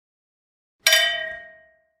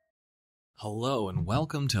Hello and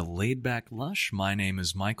welcome to Laid Back Lush. My name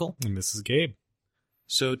is Michael. And this is Gabe.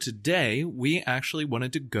 So today we actually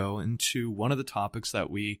wanted to go into one of the topics that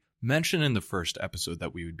we mentioned in the first episode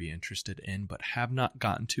that we would be interested in, but have not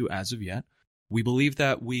gotten to as of yet. We believe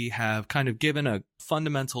that we have kind of given a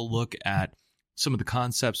fundamental look at some of the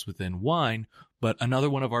concepts within wine, but another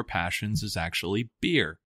one of our passions is actually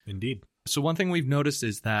beer. Indeed. So one thing we've noticed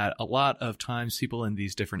is that a lot of times people in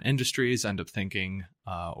these different industries end up thinking,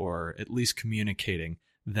 or at least communicating,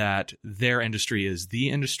 that their industry is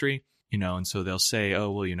the industry, and so they'll say,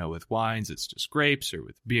 oh, well, with wines, it's just grapes, or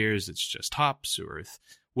with beers, it's just hops, or with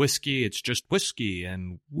whiskey, it's just whiskey.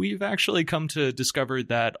 And we've actually come to discover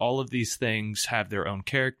that all of these things have their own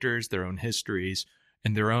characters, their own histories,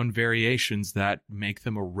 and their own variations that make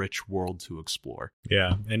them a rich world to explore.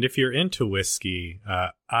 Yeah, and if you're into whiskey,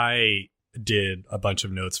 I did a bunch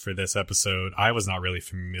of notes for this episode. I was not really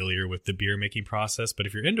familiar with the beer making process, but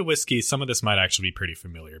if you're into whiskey, some of this might actually be pretty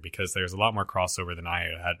familiar because there's a lot more crossover than I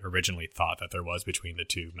had originally thought that there was between the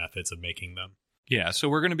two methods of making them. Yeah, so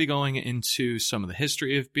we're going to be going into some of the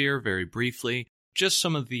history of beer very briefly, just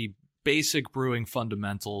some of the basic brewing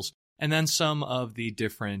fundamentals, and then some of the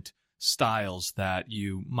different styles that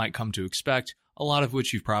you might come to expect, a lot of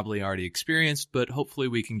which you've probably already experienced, but hopefully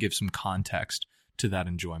we can give some context to that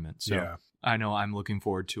enjoyment. So yeah. I know I'm looking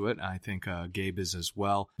forward to it. I think Gabe is as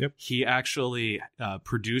well. Yep. He actually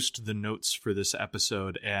produced the notes for this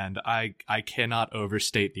episode, and I cannot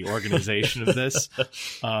overstate the organization of this.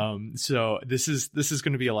 So this is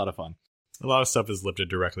going to be a lot of fun. A lot of stuff is lifted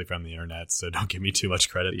directly from the internet, so don't give me too much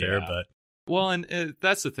credit there. But well, and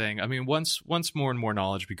that's the thing. I mean, once more and more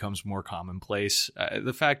knowledge becomes more commonplace,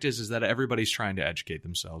 the fact is that everybody's trying to educate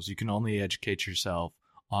themselves. You can only educate yourself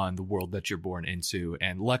on the world that you're born into.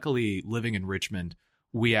 And luckily, living in Richmond,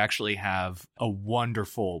 we actually have a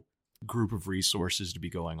wonderful group of resources to be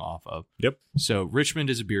going off of. Yep. So Richmond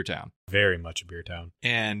is a beer town. Very much a beer town.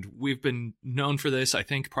 And we've been known for this. I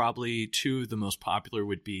think probably two of the most popular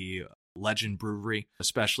would be Legend Brewery,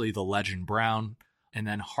 especially the Legend Brown, and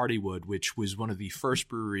then Hardywood, which was one of the first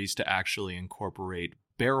breweries to actually incorporate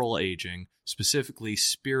barrel aging, specifically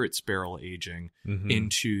spirits barrel aging,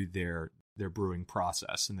 into their brewing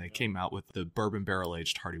process. And they came out with the bourbon barrel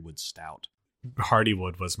aged Hardywood Stout.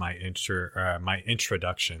 Hardywood was my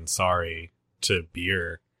introduction, to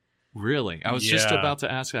beer. Really? I was just about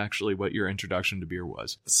to ask actually what your introduction to beer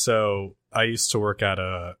was. So I used to work at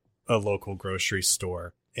a local grocery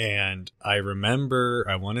store, and I remember,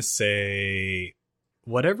 I want to say,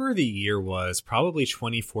 whatever the year was, probably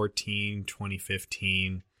 2014,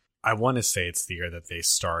 2015. I want to say it's the year that they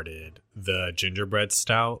started the gingerbread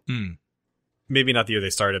stout. Maybe not the year they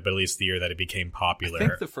started, but at least the year that it became popular. I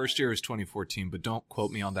think the first year was 2014, but don't quote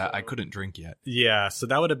me on that. I couldn't drink yet. Yeah, so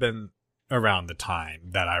that would have been around the time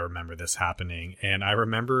that I remember this happening. And I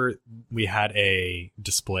remember we had a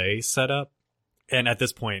display set up. And at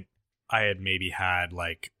this point, I had maybe had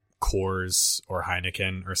like Coors or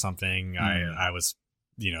Heineken or something. I was,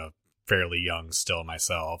 fairly young still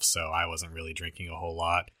myself, so I wasn't really drinking a whole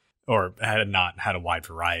lot, or had not had a wide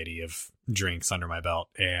variety of drinks under my belt.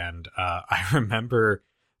 And I remember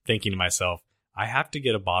thinking to myself, I have to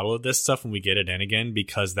get a bottle of this stuff when we get it in again,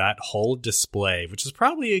 because that whole display, which is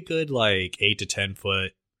probably a good like 8 to 10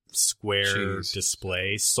 foot square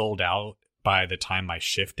display, sold out by the time my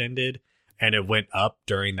shift ended, and it went up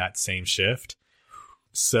during that same shift.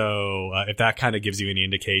 So if that kind of gives you any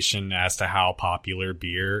indication as to how popular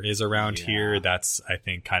beer is around here, that's, I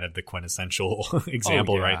think, kind of the quintessential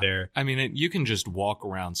example right there. I mean, you can just walk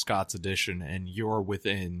around Scott's Addition and you're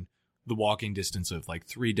within the walking distance of like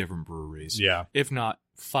 3 different breweries. Yeah. If not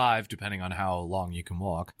 5, depending on how long you can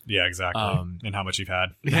walk. Yeah, exactly. And how much you've had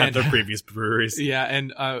at the previous breweries. Yeah,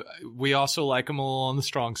 and we also like them a little on the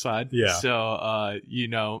strong side. Yeah. So,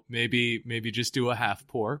 maybe just do a half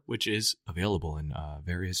pour, which is available in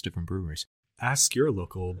various different breweries. Ask your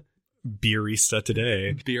local beerista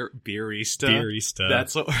today. Beerista.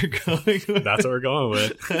 That's what we're going with. That's what we're going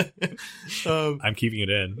with. I'm keeping it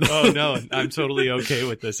in. Oh, no, I'm totally okay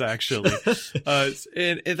with this, actually.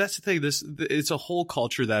 And that's the thing. It's a whole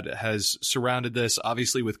culture that has surrounded this.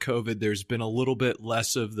 Obviously, with COVID, there's been a little bit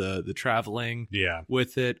less of the traveling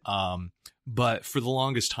with it. But for the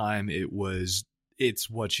longest time, it's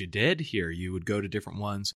what you did here. You would go to different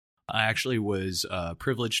ones. I actually was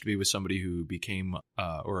privileged to be with somebody who became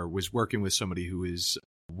or was working with somebody who is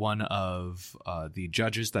one of the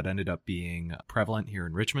judges that ended up being prevalent here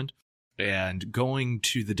in Richmond, and going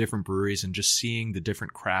to the different breweries and just seeing the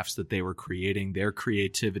different crafts that they were creating, their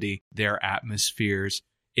creativity, their atmospheres.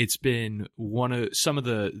 It's been some of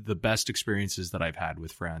the best experiences that I've had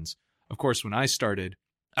with friends. Of course, when I started,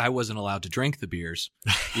 I wasn't allowed to drink the beers.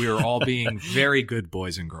 We were all being very good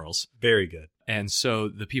boys and girls. Very good. And so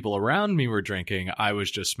the people around me were drinking. I was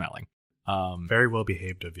just smelling. Very well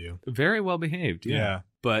behaved of you. Very well behaved. Yeah.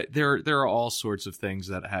 But there are all sorts of things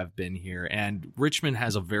that have been here. And Richmond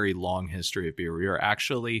has a very long history of beer. We are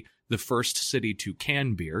actually the first city to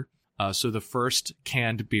can beer. So the first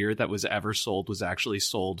canned beer that was ever sold was actually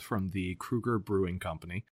sold from the Kruger Brewing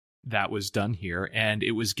Company. That was done here, and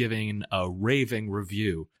it was giving a raving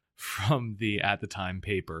review from the at the time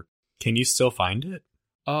paper. Can you still find it?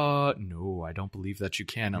 No, I don't believe that you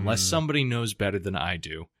can, unless somebody knows better than I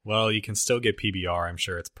do. Well, you can still get PBR. I'm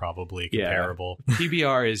sure it's probably comparable. Yeah.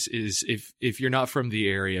 PBR is if you're not from the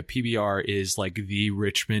area, PBR is like the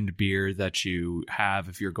Richmond beer that you have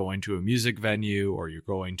if you're going to a music venue or you're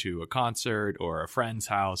going to a concert or a friend's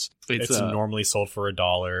house. It's normally sold for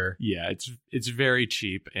 $1. Yeah, it's very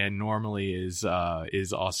cheap and normally is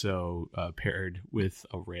also paired with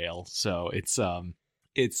a rail. So it's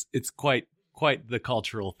quite the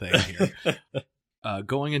cultural thing here.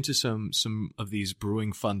 Going into some of these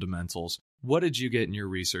brewing fundamentals, what did you get in your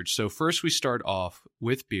research? So first we start off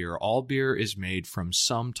with beer. All beer is made from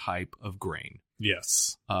some type of grain.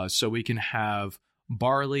 Yes. So we can have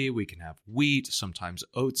barley, we can have wheat, sometimes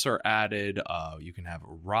oats are added, you can have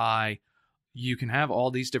rye, you can have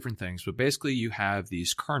all these different things, but basically you have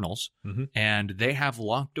these kernels, and they have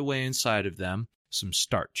locked away inside of them some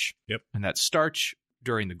starch. Yep. And that starch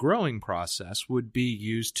during the growing process would be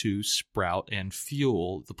used to sprout and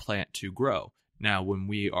fuel the plant to grow. Now, when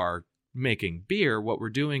we are making beer, what we're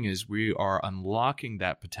doing is we are unlocking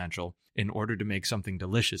that potential in order to make something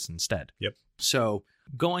delicious instead. Yep. So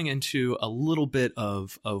going into a little bit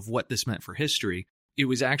of what this meant for history, it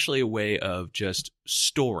was actually a way of just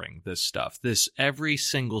storing this stuff. Every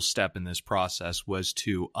single step in this process was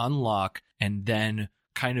to unlock and then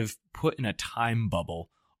kind of put in a time bubble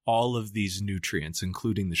all of these nutrients,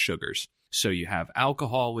 including the sugars. So you have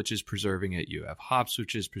alcohol, which is preserving it. You have hops,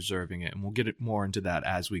 which is preserving it. And we'll get more into that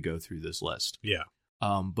as we go through this list. Yeah.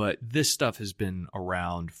 But this stuff has been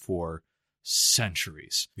around for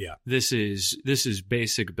centuries. Yeah. This is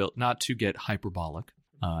basic built, not to get hyperbolic,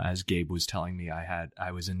 as Gabe was telling me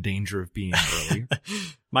I was in danger of being earlier.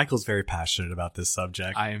 Michael's very passionate about this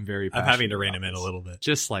subject. I am very passionate. I'm having to rein him in a little bit.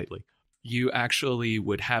 Just slightly. You actually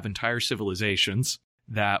would have entire civilizations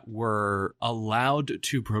that were allowed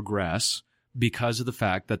to progress because of the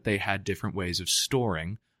fact that they had different ways of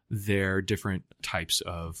storing their different types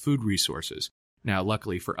of food resources. Now,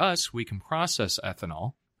 luckily for us, we can process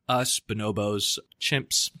ethanol. Us, bonobos,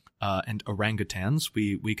 chimps, and orangutans,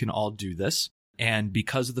 we can all do this. And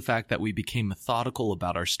because of the fact that we became methodical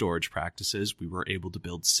about our storage practices, we were able to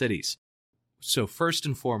build cities. So first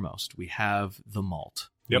and foremost, we have the malt.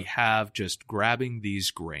 Yep. We have just grabbing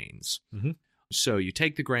these grains. Mm-hmm. So you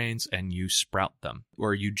take the grains and you sprout them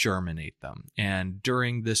or you germinate them. And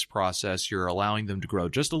during this process, you're allowing them to grow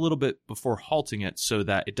just a little bit before halting it so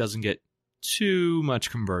that it doesn't get too much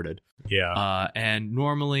converted. Yeah. And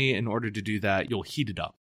normally, in order to do that, you'll heat it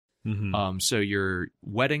up. Mm-hmm. So you're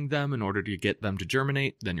wetting them in order to get them to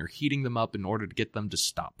germinate. Then you're heating them up in order to get them to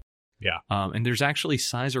stop. Yeah. And there's actually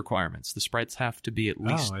size requirements. The sprouts have to be at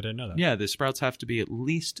least... Oh, I didn't know that. Yeah, the sprouts have to be at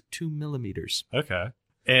least 2 millimeters. Okay.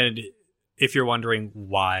 And if you're wondering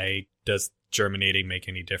why does germinating make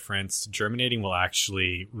any difference, germinating will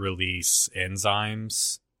actually release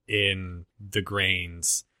enzymes in the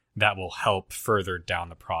grains that will help further down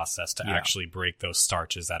the process to actually break those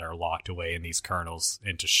starches that are locked away in these kernels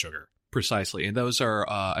into sugar. Precisely. And those are,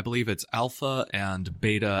 I believe it's alpha and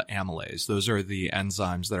beta amylase. Those are the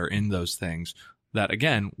enzymes that are in those things that,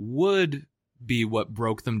 again, would be what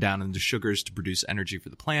broke them down into sugars to produce energy for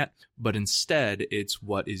the plant. But instead, it's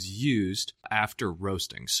what is used after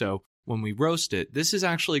roasting. So when we roast it, this is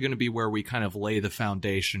actually going to be where we kind of lay the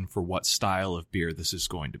foundation for what style of beer this is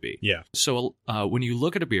going to be. Yeah. So when you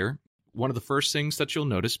look at a beer, one of the first things that you'll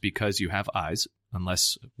notice, because you have eyes,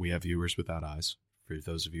 unless we have viewers without eyes, for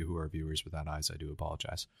those of you who are viewers without eyes, I do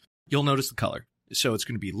apologize. You'll notice the color. So it's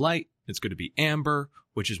going to be light, it's going to be amber,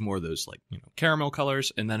 which is more of those caramel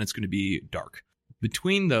colors, and then it's going to be dark.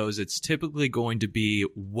 Between those, it's typically going to be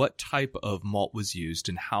what type of malt was used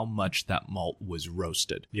and how much that malt was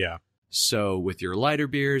roasted. Yeah. So with your lighter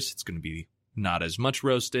beers, it's going to be not as much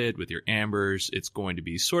roasted. With your ambers, it's going to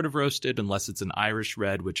be sort of roasted unless it's an Irish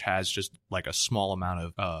red, which has just like a small amount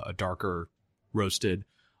of a darker roasted.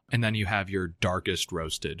 And then you have your darkest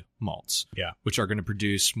roasted malts, which are going to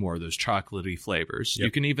produce more of those chocolatey flavors. Yep.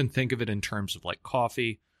 You can even think of it in terms of like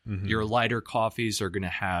coffee. Mm-hmm. Your lighter coffees are going to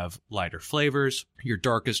have lighter flavors. Your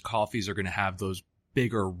darkest coffees are going to have those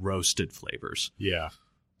bigger roasted flavors. Yeah.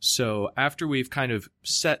 So after we've kind of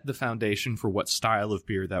set the foundation for what style of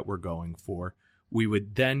beer that we're going for, we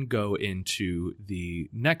would then go into the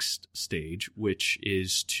next stage, which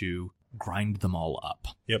is to grind them all up.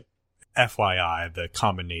 Yep. FYI, the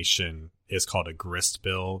combination is called a grist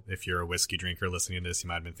bill. If you're a whiskey drinker listening to this, you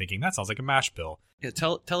might have been thinking, that sounds like a mash bill. Yeah,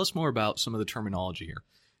 tell us more about some of the terminology here.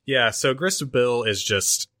 Yeah, so grist bill is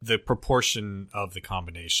just the proportion of the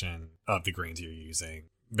combination of the grains you're using.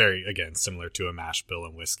 Very, again, similar to a mash bill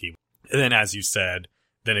in whiskey. And then, as you said,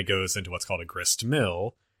 then it goes into what's called a grist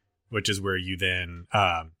mill, which is where you then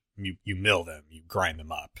you mill them, you grind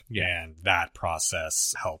them up. Yeah. And that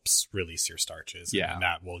process helps release your starches. Yeah. And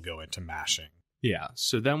that will go into mashing. Yeah.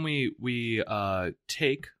 So then we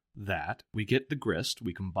take that, we get the grist,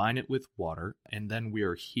 we combine it with water, and then we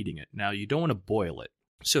are heating it. Now, you don't want to boil it.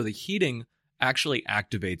 So the heating actually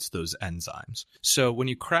activates those enzymes. So when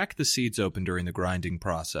you crack the seeds open during the grinding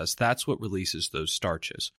process, that's what releases those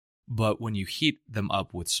starches. But when you heat them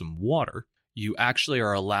up with some water, you actually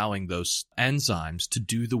are allowing those enzymes to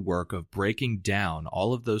do the work of breaking down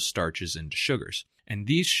all of those starches into sugars. And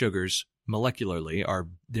these sugars molecularly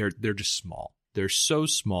they're just small. They're so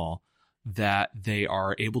small that they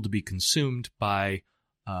are able to be consumed by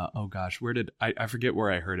I forget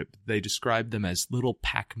where I heard it. They described them as little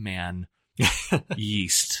Pac-Man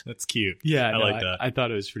yeast. That's cute. Yeah, I like that. I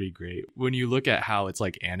thought it was pretty great. When you look at how it's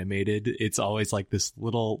like animated, it's always like this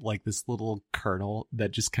little kernel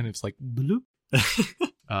that just kind of is like bloop.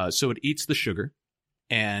 So it eats the sugar,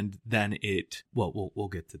 and then we'll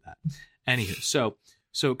get to that. Anywho,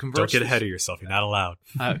 so conversely, don't get ahead of yourself. You're not allowed.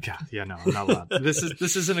 I'm not allowed. This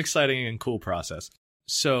is an exciting and cool process.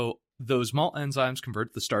 So those malt enzymes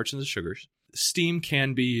convert the starch into sugars. Steam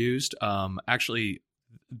can be used. Actually,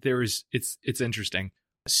 it's interesting.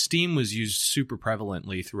 Steam was used super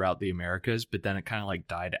prevalently throughout the Americas, but then it kind of like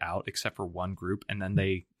died out except for one group, and then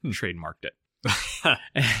they trademarked it.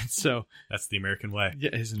 And so that's the American way.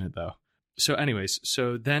 Yeah, isn't it though? So anyways,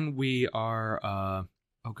 so then we are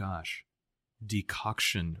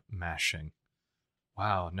decoction mashing.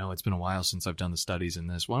 Wow, no, it's been a while since I've done the studies in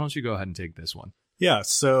this. Why don't you go ahead and take this one? Yeah,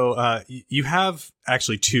 so you have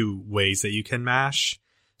actually two ways that you can mash.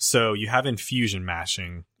 So you have infusion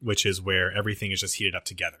mashing, which is where everything is just heated up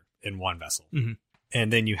together in one vessel. Mm-hmm.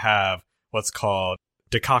 And then you have what's called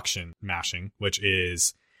decoction mashing, which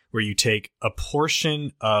is where you take a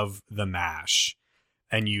portion of the mash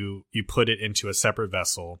and you put it into a separate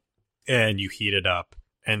vessel and you heat it up,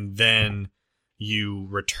 and then you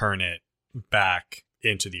return it back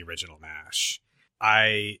into the original mash.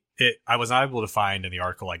 I was not able to find in the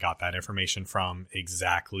article I got that information from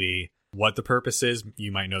exactly what the purpose is.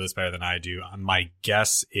 You might know this better than I do. My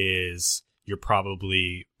guess is you're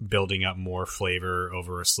probably building up more flavor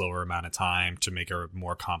over a slower amount of time to make a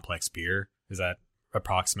more complex beer. Is that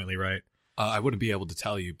approximately right? I wouldn't be able to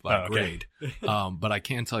tell you by grade, but I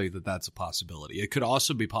can tell you that that's a possibility. It could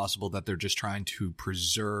also be possible that they're just trying to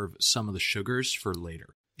preserve some of the sugars for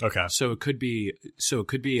later. Okay. So it could be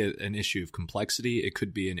an issue of complexity. It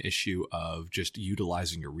could be an issue of just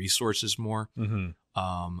utilizing your resources more.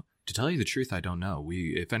 Mm-hmm. To tell you the truth, I don't know.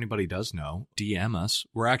 If anybody does know, DM us.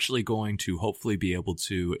 We're actually going to hopefully be able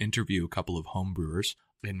to interview a couple of home brewers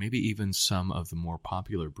and maybe even some of the more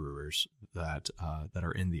popular brewers that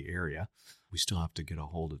are in the area. We still have to get a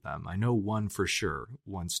hold of them. I know one for sure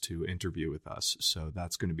wants to interview with us, so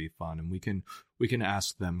that's going to be fun. And we can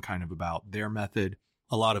ask them kind of about their method.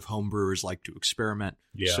 A lot of home brewers like to experiment,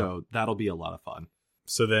 so that'll be a lot of fun.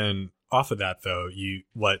 So then off of that, though,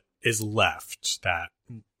 what is left, that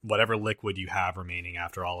whatever liquid you have remaining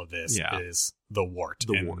after all of this is the wort.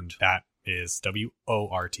 Wort. That is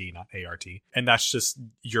WORT, not ART. And that's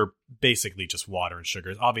you're basically just water and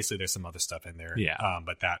sugars. Obviously, there's some other stuff in there. Yeah.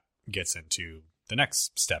 But that gets into the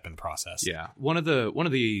next step in the process. Yeah. One of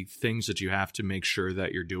the things that you have to make sure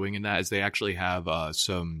that you're doing in that is they actually have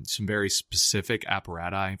some very specific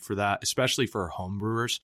apparatus for that, especially for home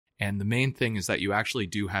brewers. And the main thing is that you actually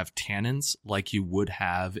do have tannins like you would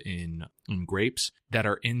have in grapes that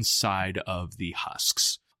are inside of the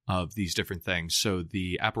husks of these different things. So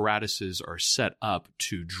the apparatuses are set up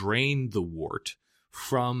to drain the wort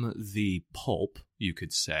from the pulp, you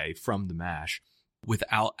could say, from the mash,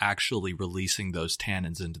 without actually releasing those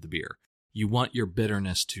tannins into the beer. You want your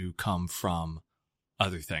bitterness to come from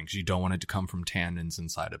other things. You don't want it to come from tannins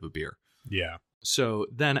inside of a beer. Yeah. So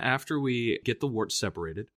then after we get the wort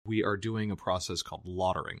separated, we are doing a process called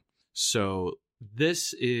lautering. So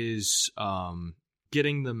this is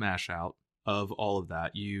getting the mash out of all of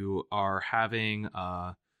that. You are having...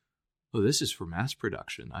 this is for mass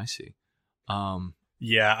production. I see.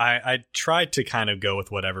 Yeah, I tried to kind of go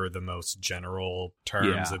with whatever the most general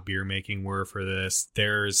terms of beer making were for this.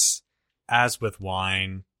 As with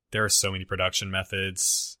wine, there are so many production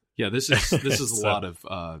methods. Yeah, this is a lot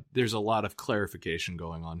of there's a lot of clarification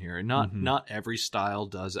going on here, and not every style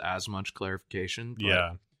does as much clarification. But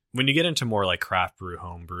yeah, when you get into more like craft brew,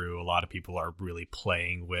 home brew, a lot of people are really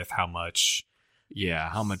playing with how much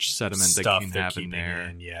sediment that can happen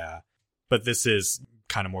there. Yeah, but this is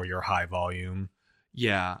kind of more your high volume.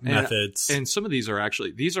 Yeah, methods. And some of these are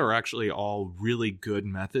actually all really good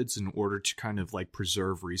methods in order to kind of like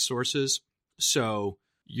preserve resources. So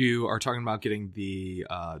you are talking about getting the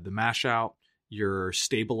mash out, you're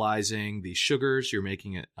stabilizing the sugars, you're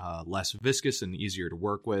making it less viscous and easier to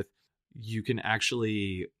work with. You can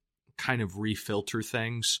actually kind of refilter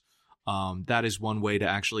things. That is one way to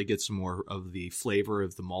actually get some more of the flavor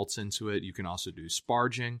of the malts into it. You can also do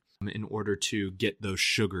sparging in order to get those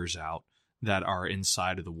sugars out that are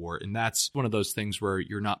inside of the wort. And that's one of those things where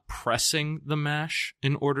you're not pressing the mash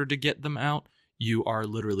in order to get them out. You are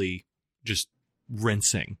literally just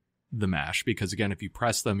rinsing the mash, because again, if you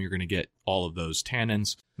press them, you're going to get all of those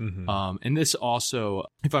tannins. And this also,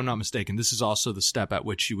 if I'm not mistaken, this is also the step at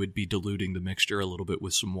which you would be diluting the mixture a little bit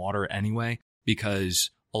with some water anyway, because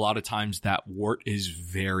a lot of times that wort is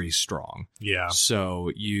very strong. Yeah. So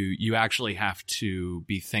you actually have to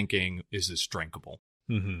be thinking, is this drinkable?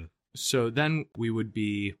 So then we would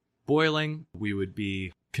be boiling, we would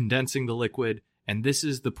be condensing the liquid, and this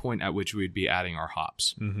is the point at which we would be adding our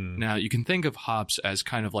hops. Now, you can think of hops as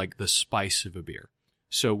kind of like the spice of a beer.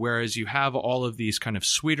 So whereas you have all of these kind of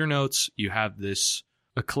sweeter notes, you have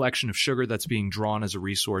a collection of sugar that's being drawn as a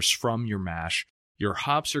resource from your mash. Your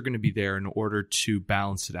hops are going to be there in order to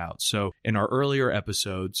balance it out. So in our earlier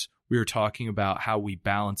episodes, we were talking about how we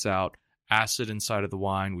balance out acid inside of the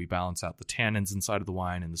wine, we balance out the tannins inside of the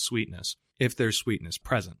wine and the sweetness, if there's sweetness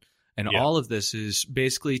present. And all of this is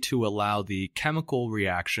basically to allow the chemical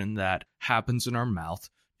reaction that happens in our mouth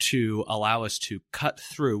to allow us to cut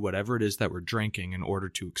through whatever it is that we're drinking in order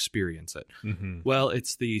to experience it. Well,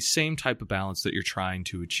 it's the same type of balance that you're trying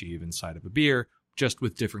to achieve inside of a beer, just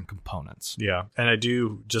with different components. Yeah, and I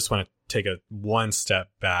do just want to take one step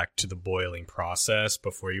back to the boiling process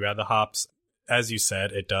before you add the hops. As you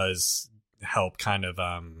said, it does help kind of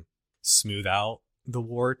smooth out the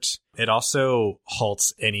wort. It also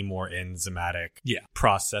halts any more enzymatic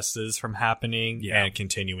processes from happening and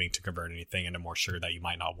continuing to convert anything into more sugar that you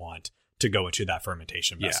might not want to go into that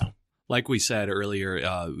fermentation vessel. Like we said earlier,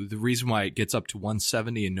 the reason why it gets up to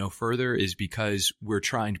 170 and no further is because we're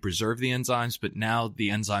trying to preserve the enzymes, but now the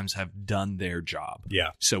enzymes have done their job.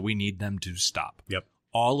 So we need them to stop.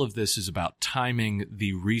 All of this is about timing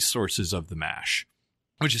the resources of the mash,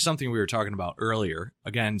 which is something we were talking about earlier.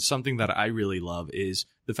 Again, something that I really love is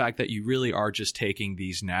the fact that you really are just taking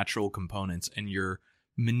these natural components and you're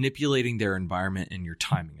manipulating their environment and you're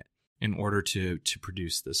timing it in order to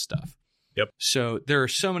produce this stuff. So there are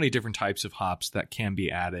so many different types of hops that can be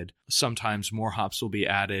added. Sometimes more hops will be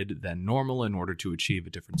added than normal in order to achieve a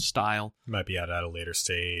different style. Might be added at a later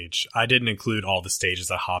stage. I didn't include all the stages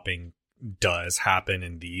that hopping does happen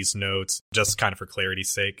in these notes, just kind of for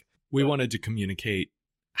clarity's sake. We wanted to communicate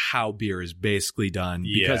how beer is basically done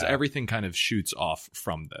because everything kind of shoots off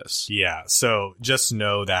from this. So just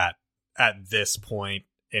know that at this point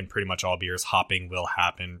in pretty much all beers, hopping will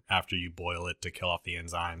happen after you boil it to kill off the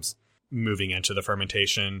enzymes moving into the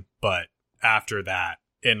fermentation. But after that,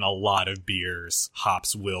 in a lot of beers,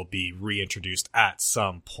 hops will be reintroduced at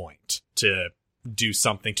some point to do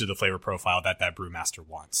something to the flavor profile that brewmaster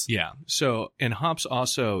wants. So, and hops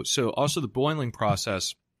also the boiling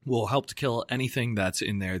process will help to kill anything that's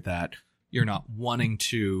in there that you're not wanting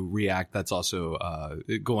to react. That's also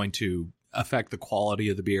going to affect the quality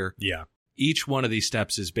of the beer. Each one of these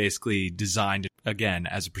steps is basically designed, again,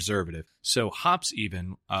 as a preservative. So hops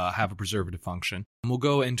even have a preservative function. And we'll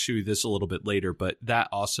go into this a little bit later, but that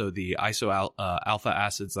also, the isoalpha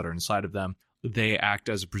acids that are inside of them, they act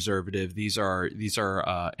as a preservative. These are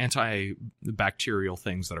antibacterial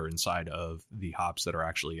things that are inside of the hops that are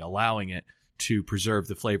actually allowing it to preserve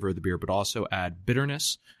the flavor of the beer, but also add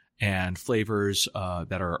bitterness and flavors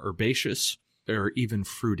that are herbaceous or even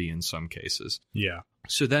fruity in some cases.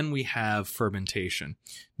 So then we have fermentation.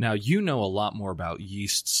 Now, you know a lot more about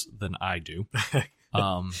yeasts than I do.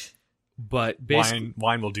 But basically,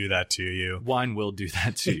 wine will do that to you. Wine will do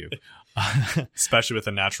that to you. Especially with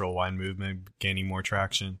the natural wine movement gaining more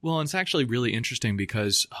traction. Well, it's actually really interesting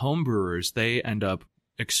because home brewers, they end up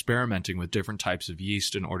experimenting with different types of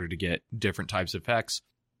yeast in order to get different types of effects.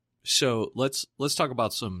 So let's talk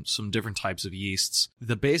about some different types of yeasts.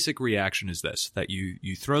 The basic reaction is this, that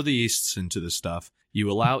you throw the yeasts into the stuff, You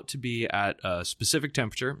allow it to be at a specific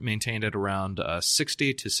temperature, maintained at around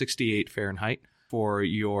 60 to 68 Fahrenheit for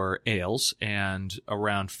your ales and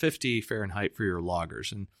around 50 Fahrenheit for your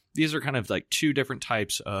lagers. And these are kind of like two different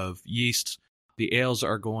types of yeasts. The ales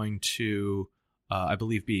are going to, I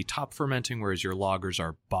believe, be top fermenting, whereas your lagers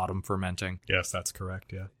are bottom fermenting. Yes, that's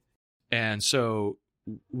correct, yeah. And so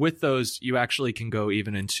with those, you actually can go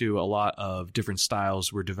even into a lot of different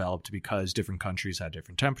styles were developed because different countries had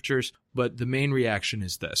different temperatures. But the main reaction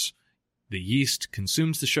is this. The yeast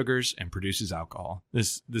consumes the sugars and produces alcohol.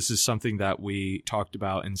 This is something that we talked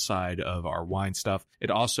about inside of our wine stuff. It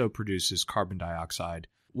also produces carbon dioxide,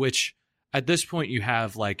 which at this point you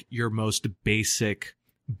have like your most basic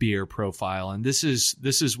beer profile. And this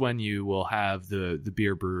is when you will have the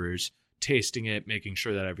beer brewers tasting it, making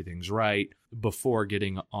sure that everything's right before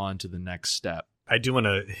getting on to the next step. I do want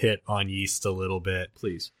to hit on yeast a little bit.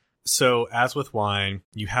 Please. So as with wine,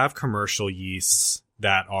 you have commercial yeasts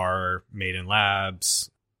that are made in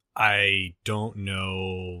labs. I don't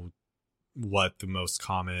know what the most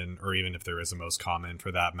common, or even if there is a most common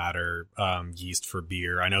for that matter, yeast for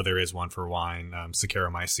beer. I know there is one for wine,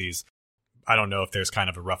 Saccharomyces. I don't know if there's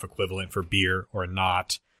kind of a rough equivalent for beer or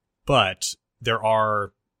not, but there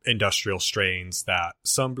are industrial strains that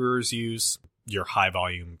some brewers use. Your high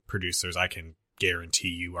volume producers, I can guarantee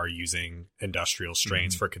you, are using industrial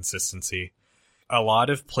strains for consistency. A lot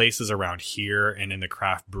of places around here and in the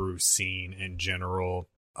craft brew scene in general,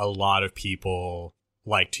 a lot of people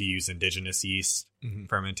like to use indigenous yeast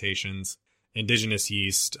fermentations. Indigenous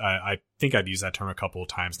yeast, I think I've used that term a couple of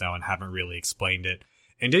times now and haven't really explained it.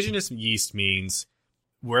 Indigenous yeast means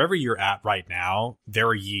wherever you're at right now, there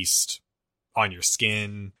are yeast on your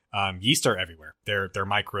skin. Yeast are everywhere. They're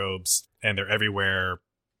microbes, and they're everywhere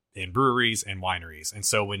in breweries and wineries. And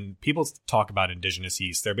so when people talk about indigenous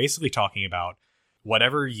yeast, they're basically talking about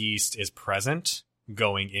whatever yeast is present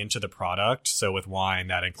going into the product. So with wine,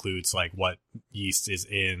 that includes like what yeast is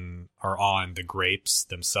in or on the grapes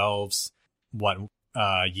themselves, what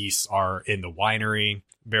yeasts are in the winery.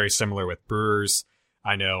 Very similar with brewers.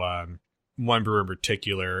 I know one brewer in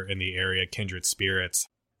particular in the area, Kindred Spirits,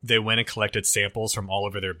 they went and collected samples from all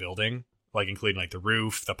over their building, like including like the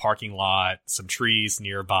roof, the parking lot, some trees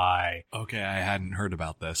nearby. Okay, I hadn't heard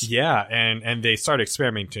about this. Yeah, and they started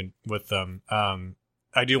experimenting with them.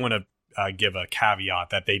 I do want to give a caveat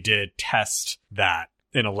that they did test that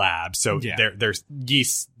in a lab, so there's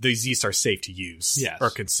yeast. These yeasts are safe to use or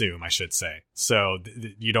consume, I should say. So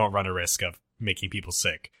you don't run a risk of making people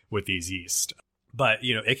sick with these yeast. But,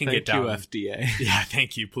 you know, it can get down. Thank you, FDA. Yeah,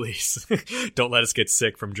 thank you, please. Don't let us get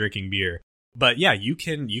sick from drinking beer. But yeah, you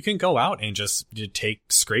can go out and just take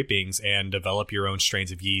scrapings and develop your own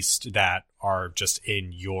strains of yeast that are just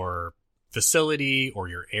in your facility or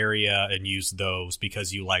your area and use those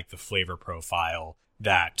because you like the flavor profile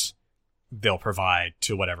that they'll provide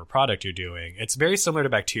to whatever product you're doing. It's very similar to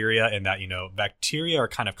bacteria in that, you know, bacteria are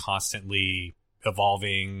kind of constantly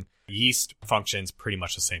evolving. Yeast functions pretty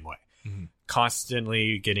much the same way.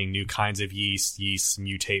 Constantly getting new kinds of yeast. Yeasts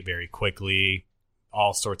mutate very quickly.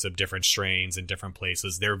 All sorts of different strains in different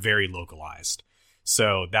places. They're very localized.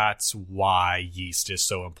 So that's why yeast is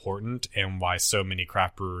so important and why so many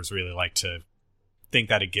craft brewers really like to think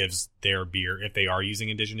that it gives their beer, if they are using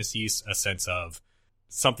indigenous yeast, a sense of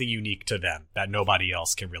something unique to them that nobody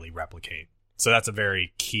else can really replicate. So that's a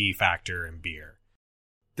very key factor in beer.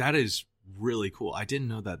 That is really cool. I didn't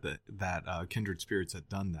know that Kindred Spirits had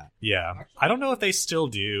done that. Yeah, I don't know if they still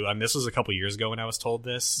do. This was a couple years ago when I was told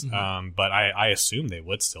this, but I assume they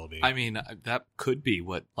would still be. I mean, that could be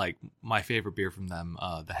what, like, my favorite beer from them,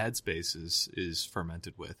 the Headspace, is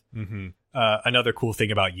fermented with. Another cool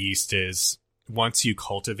thing about yeast is once you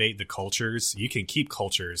cultivate the cultures, you can keep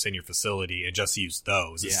cultures in your facility and just use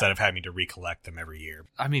those instead of having to recollect them every year.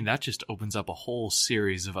 I mean, that just opens up a whole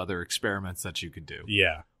series of other experiments that you could do.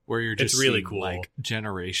 Yeah. Where you're just really seeing, cool, like,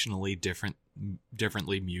 generationally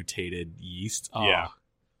differently mutated yeast. Oh, yeah.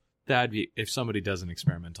 That'd be, if somebody does an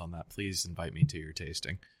experiment on that, please invite me to your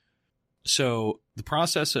tasting. So the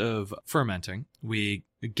process of fermenting, we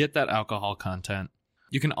get that alcohol content.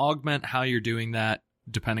 You can augment how you're doing that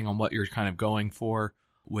depending on what you're kind of going for.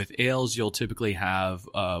 With ales, you'll typically have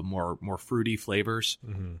more fruity flavors.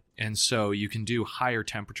 And so you can do higher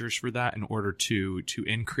temperatures for that in order to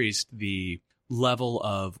increase the level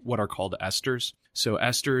of what are called esters. So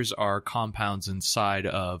esters are compounds inside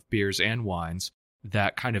of beers and wines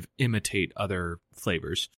that kind of imitate other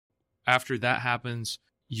flavors. After that happens,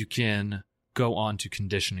 you can go on to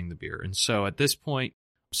conditioning the beer. And so at this point,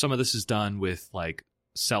 some of this is done with like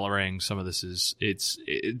cellaring. Some of this is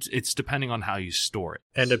it's depending on how you store it.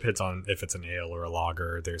 And depends on if it's an ale or a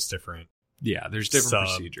lager. There's different Yeah, there's different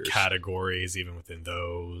procedures. Categories even within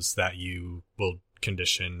those that you will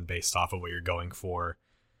condition based off of what you're going for.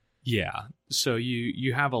 Yeah. So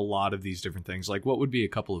you have a lot of these different things. Like, what would be a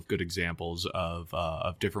couple of good examples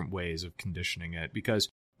of different ways of conditioning it? Because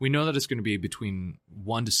we know that it's going to be between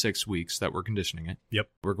 1 to 6 weeks that we're conditioning it. Yep.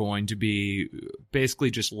 We're going to be basically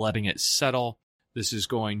just letting it settle. This is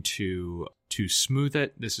going to smooth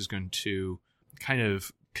it. This is going to kind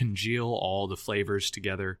of congeal all the flavors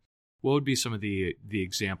together. What would be some of the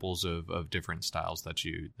examples of different styles that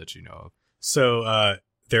you know of? So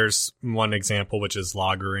there's one example, which is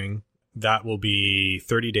lagering. That will be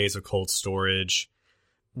 30 days of cold storage.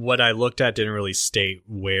 What I looked at didn't really state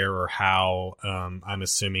where or how. I'm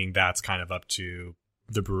assuming that's kind of up to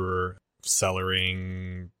the brewer.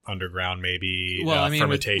 Cellaring underground, maybe. Well, I mean,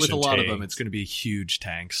 fermentation with a lot tanks. of them, it's going to be huge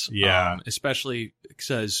tanks. Yeah. Especially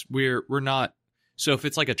because we're not. So if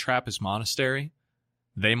it's like a Trappist monastery,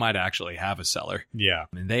 they might actually have a cellar. Yeah.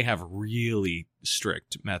 And they have really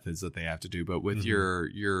strict methods that they have to do. But with your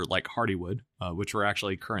like Hardywood, which we're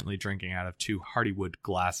actually currently drinking out of 2 Hardywood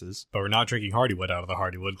glasses. But we're not drinking Hardywood out of the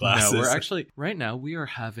Hardywood glasses. No, we're actually, right now, we are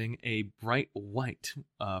having a bright white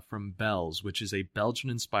from Bell's, which is a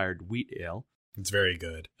Belgian-inspired wheat ale. It's very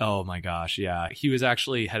good. Oh my gosh, yeah. He was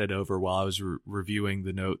actually headed over while I was reviewing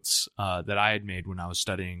the notes that I had made when I was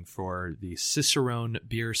studying for the Cicerone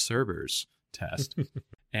beer servers test.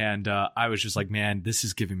 And I was just like, man, this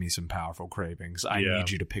is giving me some powerful cravings. I need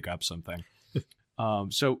you to pick up something.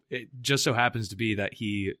 So it just so happens to be that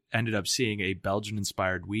he ended up seeing a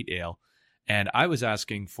Belgian-inspired wheat ale. And I was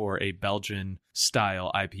asking for a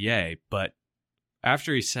Belgian-style IPA. But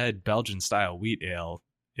after he said Belgian-style wheat ale,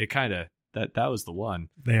 it kind of, that was the one.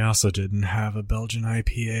 They also didn't have a Belgian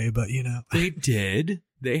IPA, but you know. They did.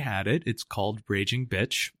 They had it. It's called Raging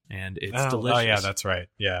Bitch, and it's delicious. Oh, yeah, that's right.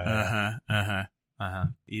 Yeah.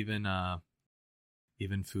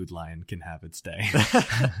 Even Food Lion can have its day.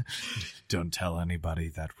 Don't tell anybody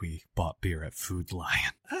that we bought beer at Food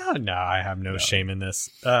Lion. Oh, no, I have no shame in this.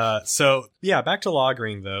 So, yeah, back to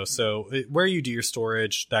lagering, though. So where you do your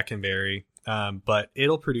storage, that can vary, but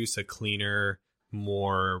it'll produce a cleaner,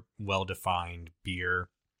 more well-defined beer.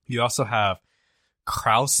 You also have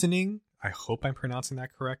krausening. I hope I'm pronouncing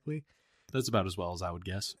that correctly. That's about as well as I would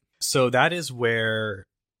guess. So that is where,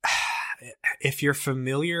 if you're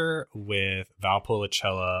familiar with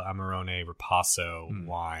Valpolicella, Amarone, Ripasso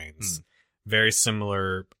wines, very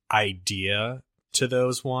similar idea to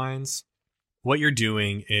those wines. What you're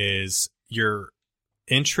doing is you're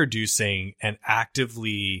introducing and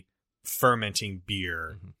actively fermenting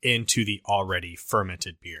beer into the already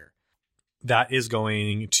fermented beer. That is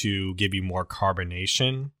going to give you more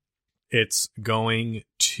carbonation. It's going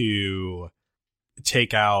to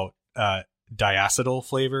take out diacetyl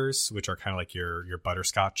flavors, which are kind of like your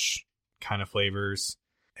butterscotch kind of flavors,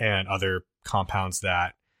 and other compounds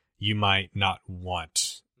that you might not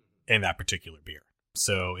want in that particular beer.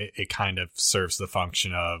 So it kind of serves the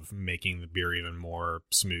function of making the beer even more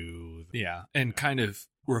smooth. Yeah, and kind of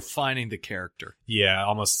refining the character. Yeah,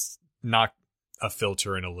 almost not a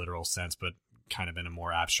filter in a literal sense, but kind of in a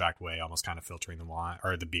more abstract way, almost kind of filtering the wine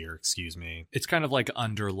or the beer, excuse me. It's kind of like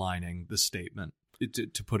underlining the statement,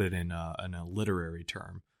 to put it in a literary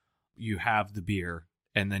term. You have the beer,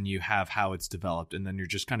 and then you have how it's developed, and then you're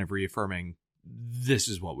just kind of reaffirming, this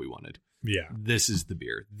is what we wanted. Yeah, this is the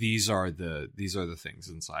beer. These are the things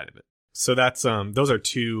inside of it. So that's those are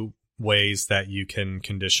 2 ways that you can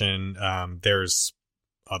condition. There's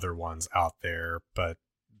other ones out there, but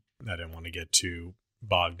I didn't want to get too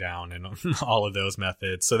bogged down in all of those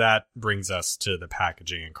methods. So that brings us to the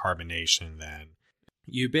packaging and carbonation. Then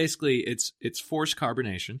you basically, it's forced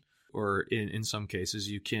carbonation, or in some cases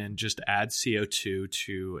you can just add CO2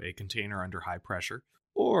 to a container under high pressure,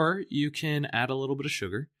 or you can add a little bit of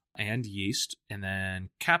sugar and yeast and then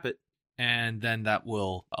cap it, and then that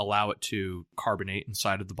will allow it to carbonate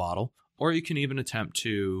inside of the bottle. Or you can even attempt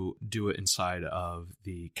to do it inside of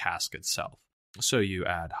the cask itself. So you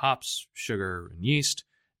add hops, sugar, and yeast,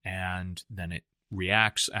 and then it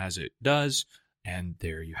reacts as it does, and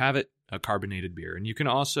there you have it, a carbonated beer. And you can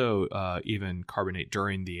also even carbonate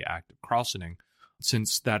during the act of krausening,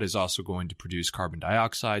 since that is also going to produce carbon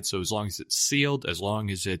dioxide. So as long as it's sealed, as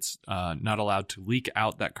long as it's not allowed to leak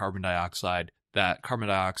out that carbon dioxide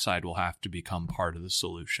will have to become part of the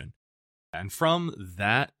solution. And from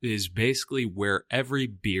that is basically where every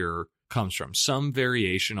beer comes from. Some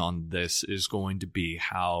variation on this is going to be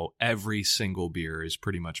how every single beer is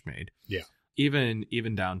pretty much made. Yeah.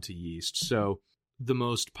 Even down to yeast. So the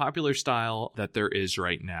most popular style that there is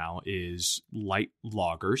right now is light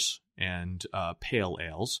lagers and pale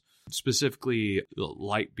ales. specifically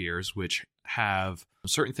light beers, which have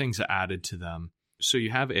certain things added to them. So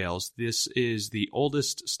you have ales. This is the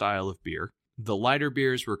oldest style of beer. The lighter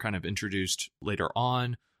beers were kind of introduced later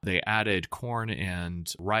on. They added corn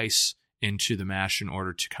and rice into the mash in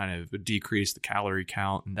order to kind of decrease the calorie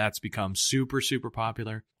count, and that's become super, super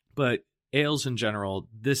popular. But ales in general,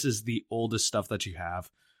 this is the oldest stuff that you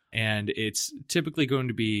have, and it's typically going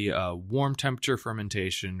to be a warm temperature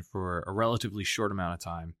fermentation for a relatively short amount of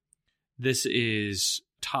time. This is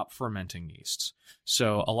top fermenting yeasts.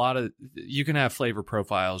 So you can have flavor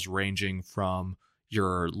profiles ranging from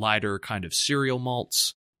your lighter kind of cereal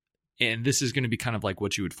malts, and this is going to be kind of like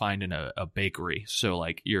what you would find in a bakery. So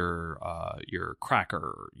like your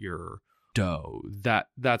cracker, your dough,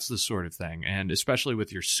 that's the sort of thing. And especially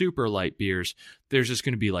with your super light beers, there's just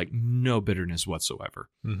going to be like no bitterness whatsoever.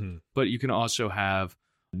 Mm-hmm. But you can also have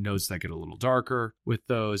notes that get a little darker with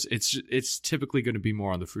those. It's typically going to be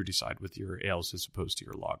more on the fruity side with your ales as opposed to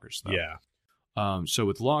your lagers, though. Yeah. So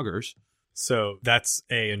with lagers, so that's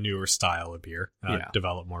a newer style of beer,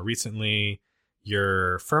 developed more recently.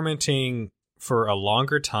 You're fermenting for a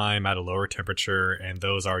longer time at a lower temperature, and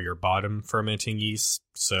those are your bottom fermenting yeasts.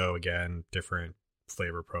 So again, different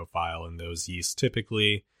flavor profile in those yeasts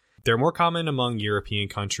typically. They're more common among European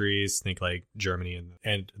countries, think like Germany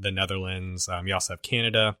and the Netherlands. You also have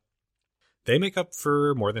Canada. They make up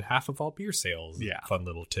for more than half of all beer sales. Yeah. Fun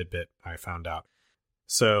little tidbit I found out.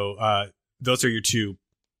 So those are your two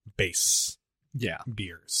base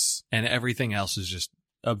beers. And everything else is just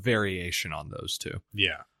a variation on those two.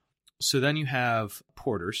 Yeah. So then you have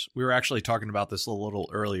porters. We were actually talking about this a little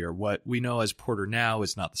earlier. What we know as porter now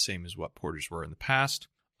is not the same as what porters were in the past.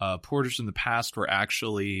 Porters in the past were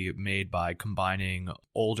actually made by combining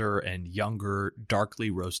older and younger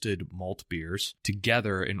darkly roasted malt beers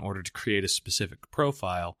together in order to create a specific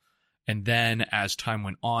profile. And then as time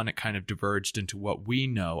went on, it kind of diverged into what we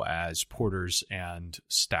know as porters and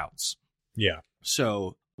stouts. Yeah.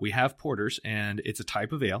 So we have porters, and it's a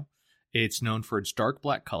type of ale. It's known for its dark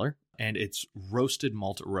black color and its roasted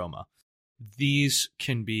malt aroma. These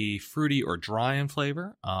can be fruity or dry in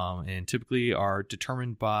flavor, and typically are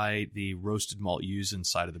determined by the roasted malt used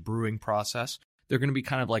inside of the brewing process. They're going to be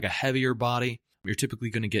kind of like a heavier body. You're typically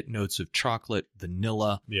going to get notes of chocolate,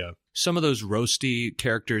 vanilla. Yeah. Some of those roasty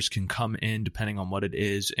characters can come in depending on what it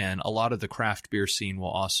is, and a lot of the craft beer scene will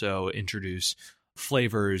also introduce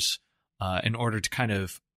flavors in order to kind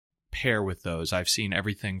of pair with those. I've seen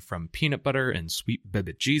everything from peanut butter and sweet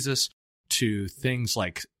baby Jesus to things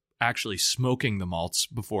like actually smoking the malts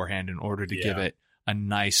beforehand in order to give it a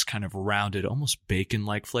nice kind of rounded, almost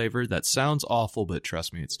bacon-like flavor. That sounds awful, but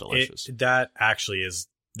trust me, it's delicious. That actually is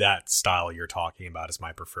that style you're talking about is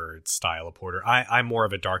my preferred style of porter. I'm more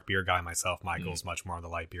of a dark beer guy myself. Michael's much more on the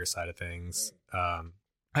light beer side of things.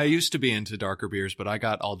 I used to be into darker beers, but I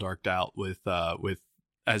got all darked out with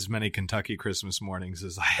as many Kentucky Christmas mornings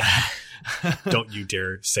as I had. Don't you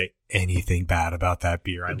dare say anything bad about that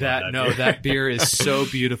beer. I love that beer. That beer is so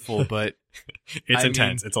beautiful, but it's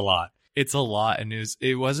intense. It's a lot. It's a lot, and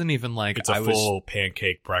it wasn't even like it's a full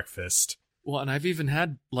pancake breakfast. Well, and I've even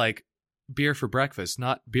had like beer for breakfast,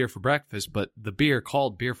 not beer for breakfast, but the beer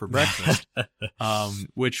called beer for breakfast,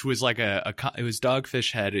 which was like it was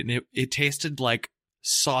Dogfish Head, and it tasted like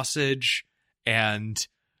sausage and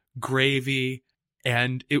gravy.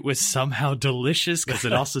 And it was somehow delicious because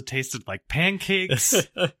it also tasted like pancakes.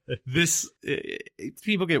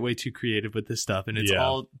 People get way too creative with this stuff, and it's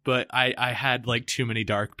all. But I had like too many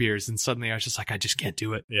dark beers, and suddenly I was just like, I just can't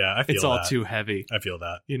do it. Yeah, I feel it's all too heavy. I feel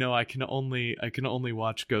that. You know, I can only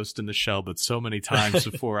watch Ghost in the Shell, but so many times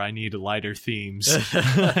before I need lighter themes.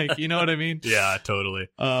 Like, you know what I mean? Yeah, totally.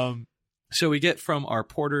 So we get from our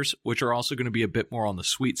porters, which are also going to be a bit more on the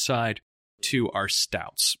sweet side, to our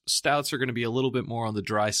stouts. Stouts are going to be a little bit more on the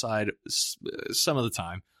dry side some of the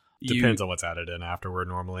time. Depends on what's added in afterward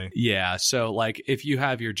normally. Yeah, so like if you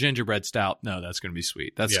have your gingerbread stout, no, that's going to be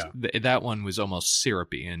sweet. That one was almost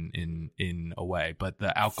syrupy in a way, but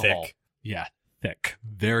the alcohol, thick,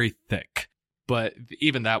 very thick. But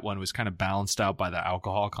even that one was kind of balanced out by the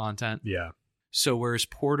alcohol content. Yeah. So whereas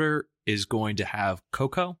porter is going to have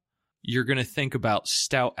cocoa, you're going to think about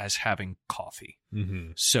stout as having coffee.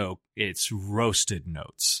 Mm-hmm. So it's roasted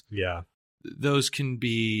notes. Yeah. Those can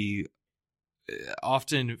be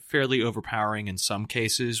often fairly overpowering in some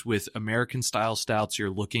cases. With American style stouts, you're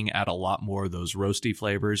looking at a lot more of those roasty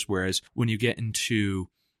flavors. Whereas when you get into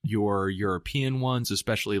your European ones,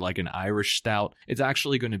 especially like an Irish stout, it's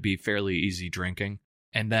actually going to be fairly easy drinking.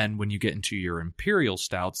 And then when you get into your imperial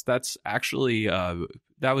stouts, that's actually,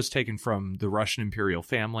 that was taken from the Russian imperial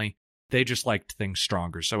family. They just liked things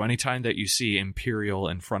stronger. So anytime that you see Imperial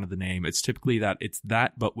in front of the name, it's typically that it's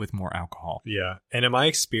that, but with more alcohol. Yeah. And in my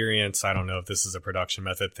experience, I don't know if this is a production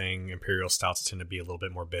method thing, Imperial stouts tend to be a little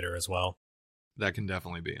bit more bitter as well. That can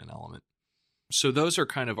definitely be an element. So those are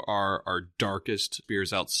kind of our darkest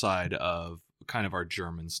beers outside of kind of our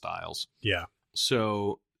German styles. Yeah.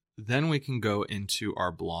 So then we can go into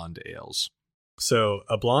our blonde ales. So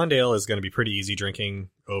a blonde ale is going to be pretty easy drinking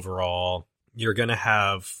overall. You're going to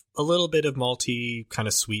have a little bit of malty kind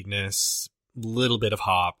of sweetness, little bit of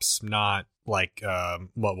hops, not like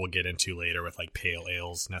what we'll get into later with like pale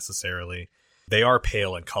ales necessarily. They are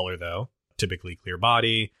pale in color though, typically clear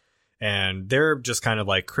body, and they're just kind of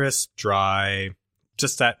like crisp, dry,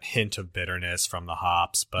 just that hint of bitterness from the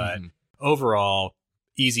hops. But overall,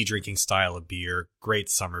 easy drinking style of beer, great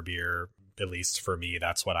summer beer. At least for me,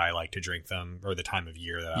 that's what I like to drink them, or the time of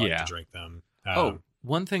year that I like to drink them.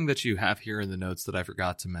 One thing that you have here in the notes that I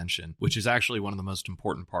forgot to mention, which is actually one of the most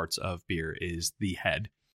important parts of beer, is the head.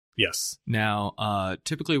 Yes. Now,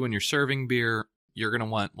 typically when you're serving beer, you're going to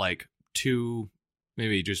want like 2,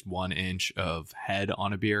 maybe just 1 inch of head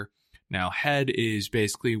on a beer. Now, head is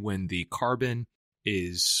basically when the carbon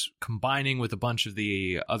is combining with a bunch of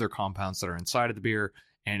the other compounds that are inside of the beer,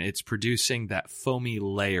 and it's producing that foamy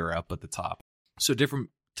layer up at the top. So different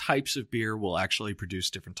types of beer will actually produce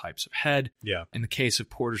different types of head. Yeah. In the case of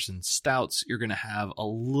porters and stouts, you're going to have a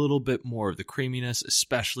little bit more of the creaminess,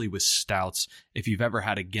 especially with stouts. If you've ever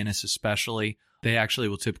had a Guinness especially, they actually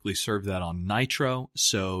will typically serve that on nitro,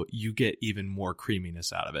 so you get even more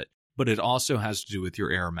creaminess out of it. But it also has to do with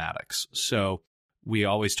your aromatics. So we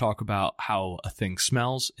always talk about how a thing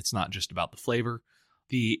smells. It's not just about the flavor.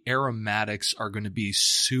 The aromatics are going to be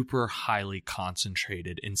super highly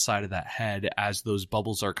concentrated inside of that head as those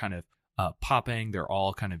bubbles are kind of popping. They're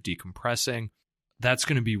all kind of decompressing. That's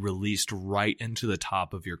going to be released right into the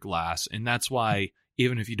top of your glass. And that's why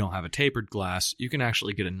even if you don't have a tapered glass, you can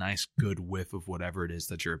actually get a nice good whiff of whatever it is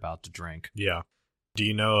that you're about to drink. Yeah. Do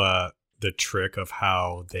you know the trick of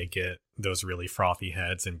how they get those really frothy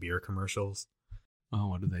heads in beer commercials? Oh,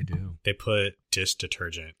 what do they do? They put dish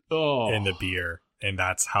detergent in the beer. And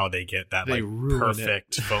that's how they get that like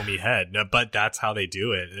perfect foamy head. No, but that's how they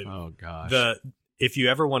do it. Oh gosh. If you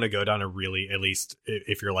ever want to go down a really, at least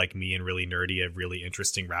if you're like me and really nerdy, a really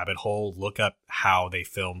interesting rabbit hole, look up how they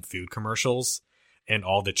film food commercials and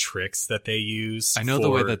all the tricks that they use. I know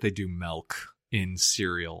the way that they do milk in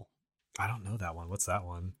cereal. I don't know that one. What's that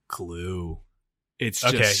one? Glue. It's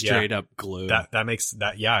just straight up glue. That makes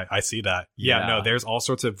that. Yeah, I see that. Yeah, no, there's all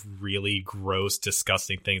sorts of really gross,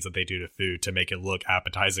 disgusting things that they do to food to make it look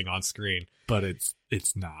appetizing on screen. But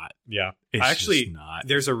it's not. Yeah. It's actually just not.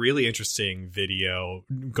 There's a really interesting video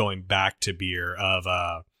going back to beer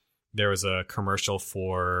of there was a commercial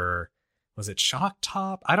for, was it Shock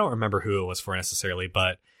Top? I don't remember who it was for necessarily,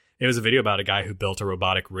 but it was a video about a guy who built a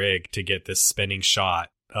robotic rig to get this spinning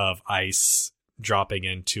shot of ice dropping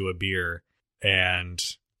into a beer. And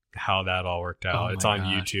how that all worked out. It's on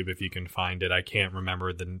YouTube if you can find it. I can't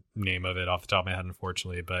remember the name of it off the top of my head,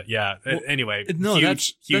 unfortunately. But yeah, anyway,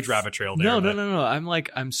 huge rabbit trail there. No.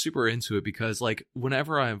 I'm super into it because like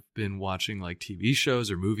whenever I've been watching like TV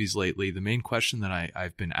shows or movies lately, the main question that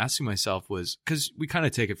I've been asking myself was, because we kind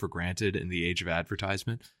of take it for granted in the age of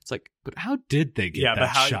advertisement. It's like, but how did they get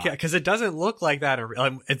that shot? Yeah, because it doesn't look like that.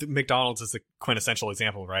 McDonald's is the quintessential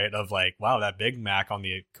example, right? Of like, wow, that Big Mac on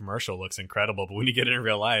the commercial looks incredible, but when you get it in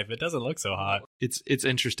real life, it doesn't look so hot. It's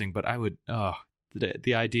interesting, but I would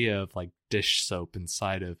the idea of like dish soap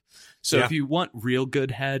inside of. So if you want real good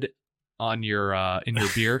head on your in your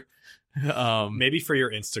beer, maybe for your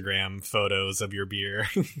Instagram photos of your beer,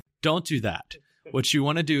 don't do that. What you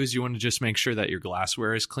want to do is you want to just make sure that your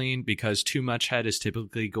glassware is clean, because too much head is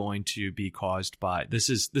typically going to be caused by, this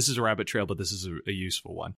is a rabbit trail, but this is a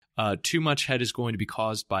useful one. Too much head is going to be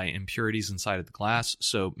caused by impurities inside of the glass.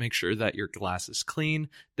 So make sure that your glass is clean.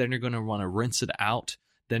 Then you're going to want to rinse it out.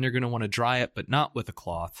 Then you're going to want to dry it, but not with a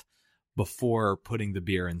cloth, before putting the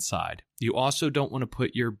beer inside. You also don't want to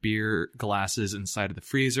put your beer glasses inside of the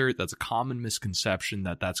freezer. That's a common misconception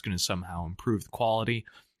that that's going to somehow improve the quality.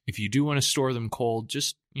 If you do want to store them cold,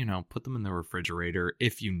 just, put them in the refrigerator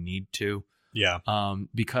if you need to. Yeah.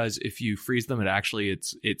 Because if you freeze them,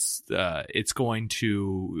 it's going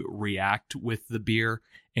to react with the beer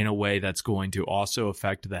in a way that's going to also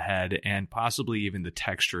affect the head and possibly even the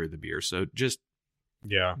texture of the beer. So just,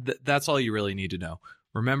 that's all you really need to know.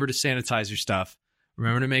 Remember to sanitize your stuff.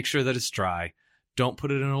 Remember to make sure that it's dry. Don't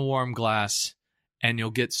put it in a warm glass. And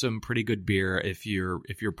you'll get some pretty good beer if you're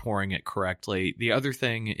pouring it correctly. The other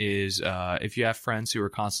thing is if you have friends who are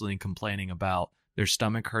constantly complaining about their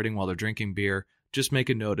stomach hurting while they're drinking beer, just make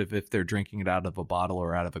a note of if they're drinking it out of a bottle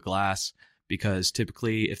or out of a glass, because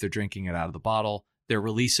typically if they're drinking it out of the bottle, they're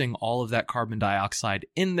releasing all of that carbon dioxide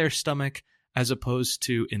in their stomach as opposed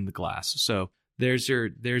to in the glass. So there's your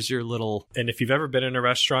little. And if you've ever been in a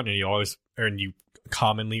restaurant and you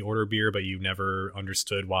commonly order beer, but you never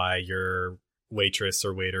understood why your waitress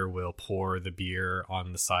or waiter will pour the beer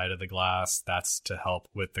on the side of the glass, that's to help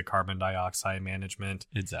with the carbon dioxide management.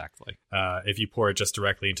 Exactly. If you pour it just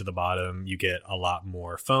directly into the bottom, you get a lot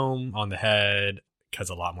more foam on the head because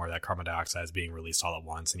a lot more of that carbon dioxide is being released all at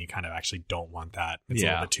once, and you kind of actually don't want that. It's a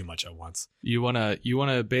little bit too much at once. You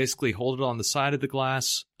wanna basically hold it on the side of the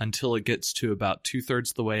glass until it gets to about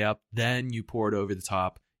 2/3 of the way up. Then you pour it over the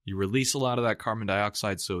top. You release a lot of that carbon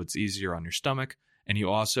dioxide, so it's easier on your stomach. And you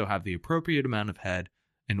also have the appropriate amount of head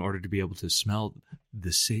in order to be able to smell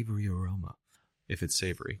the savory aroma, if it's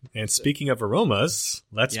savory. And speaking of aromas,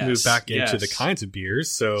 let's move back into the kinds of beers.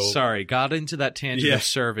 So sorry, got into that tangent of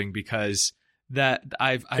serving because that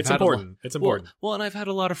it's had important. It's important. Well, and I've had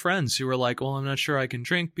a lot of friends who were like, "Well, I'm not sure I can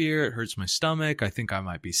drink beer. It hurts my stomach. I think I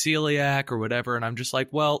might be celiac or whatever." And I'm just like,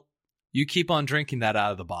 "Well, you keep on drinking that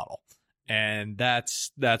out of the bottle, and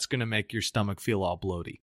that's going to make your stomach feel all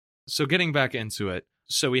bloaty." So getting back into it,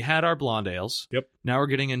 so we had our blonde ales. Yep. Now we're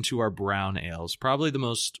getting into our brown ales. Probably the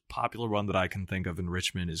most popular one that I can think of in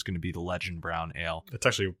Richmond is going to be the Legend Brown Ale. It's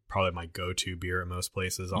actually probably my go-to beer at most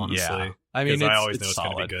places, honestly. Yeah. I mean, I always know it's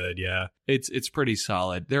going to be good. Yeah. It's pretty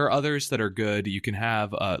solid. There are others that are good. You can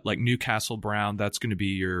have like Newcastle Brown. That's going to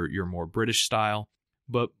be your more British style.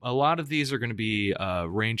 But a lot of these are going to be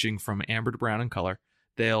ranging from amber to brown in color.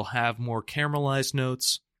 They'll have more caramelized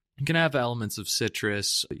notes. You can have elements of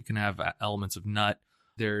citrus. You can have elements of nut.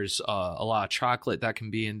 There's a lot of chocolate that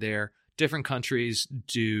can be in there. Different countries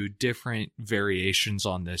do different variations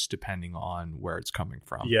on this depending on where it's coming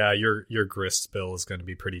from. Yeah, your grist bill is going to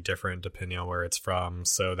be pretty different depending on where it's from.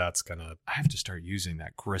 So that's going to... I have to start using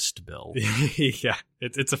that grist bill. Yeah,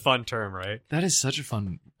 it's a fun term, right? That is such a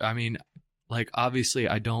fun... I mean, like, obviously,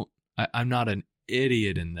 I'm not an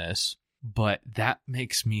idiot in this, but that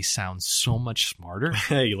makes me sound so much smarter.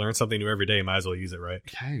 Hey, you learn something new every day. Might as well use it, right?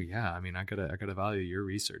 Hey, yeah. I mean, I gotta value your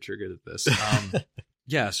research. You're good at this.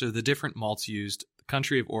 Yeah. So the different malts used, the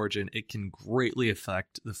country of origin, it can greatly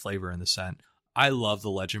affect the flavor and the scent. I love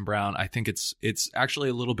the Legend Brown. I think it's actually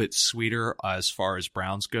a little bit sweeter as far as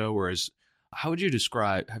browns go. Whereas, how would you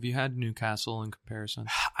describe? Have you had Newcastle in comparison?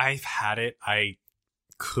 I've had it.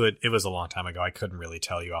 It was a long time ago. I couldn't really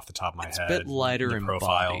tell you off the top of my head. It's a bit lighter in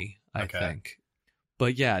profile. body, I think.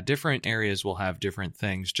 But yeah, different areas will have different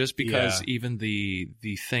things just because even the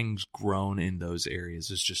things grown in those areas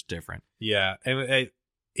is just different. Yeah. And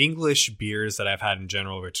English beers that I've had in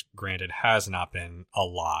general, which granted has not been a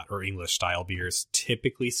lot, or English style beers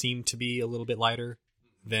typically seem to be a little bit lighter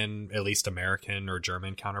than at least American or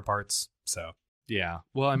German counterparts. So yeah.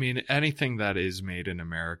 Well, I mean, anything that is made in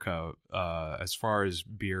America, as far as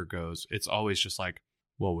beer goes, it's always just like,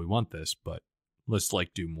 well, we want this, but let's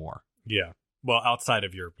like do more. Yeah. Well, outside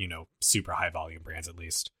of your, super high volume brands, at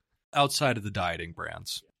least. Outside of the dieting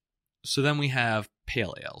brands. So then we have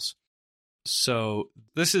pale ales. So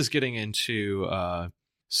this is getting into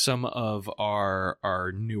some of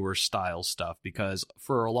our newer style stuff, because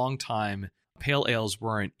for a long time, pale ales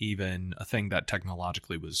weren't even a thing that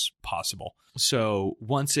technologically was possible. So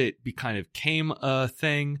once it kind of came a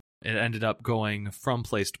thing, it ended up going from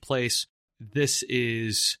place to place. This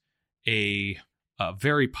is a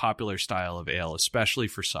very popular style of ale, especially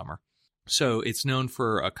for summer. So it's known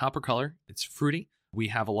for a copper color. It's fruity. We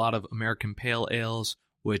have a lot of American pale ales,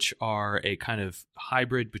 which are a kind of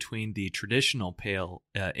hybrid between the traditional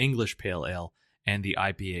English pale ale and the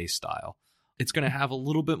IPA style. It's going to have a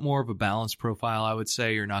little bit more of a balanced profile, I would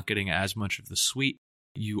say. You're not getting as much of the sweet.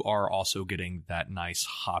 You are also getting that nice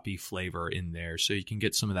hoppy flavor in there, so you can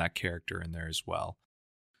get some of that character in there as well.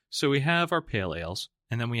 So we have our pale ales,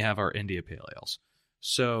 and then we have our India pale ales.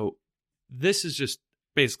 So this is just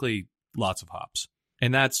basically lots of hops,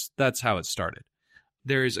 and that's how it started.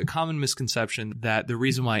 There is a common misconception that the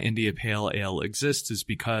reason why India Pale Ale exists is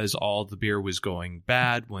because all the beer was going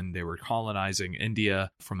bad when they were colonizing India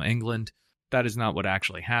from England. That is not what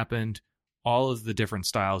actually happened. All of the different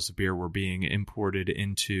styles of beer were being imported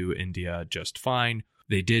into India just fine.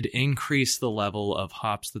 They did increase the level of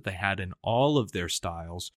hops that they had in all of their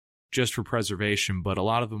styles just for preservation, but a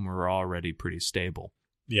lot of them were already pretty stable.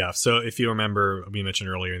 Yeah, so if you remember, we mentioned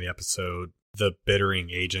earlier in the episode, the bittering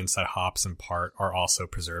agents that hops impart are also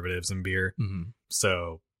preservatives in beer. Mm-hmm.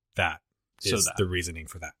 So that is the reasoning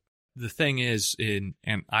for that. The thing is, and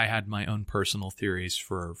I had my own personal theories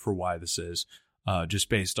for why this is, just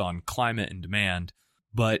based on climate and demand.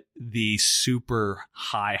 but the super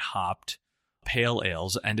high hopped pale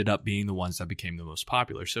ales ended up being the ones that became the most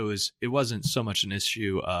popular. So it wasn't so much an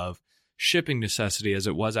issue of shipping necessity as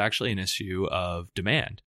it was actually an issue of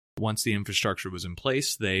demand. Once the infrastructure was in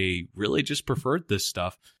place, they really just preferred this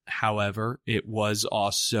stuff. However, it was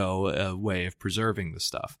also a way of preserving the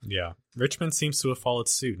stuff. Yeah. Richmond seems to have followed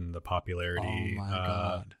suit in the popularity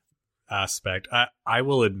aspect. I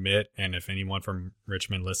will admit, and if anyone from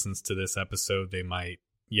Richmond listens to this episode, they might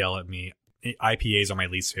yell at me. IPAs are my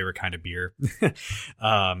least favorite kind of beer.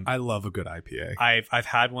 I love a good IPA. I've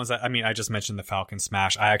had ones that, I just mentioned the Falcon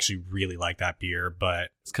Smash. I actually really like that beer, but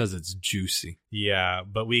it's because it's juicy. Yeah,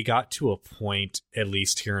 but we got to a point, at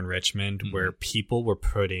least here in Richmond, where people were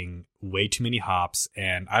putting way too many hops.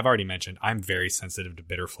 And I've already mentioned I'm very sensitive to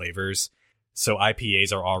bitter flavors. So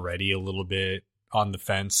IPAs are already a little bit on the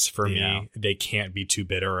fence for me. They can't be too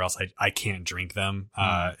bitter or else I can't drink them.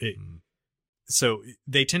 So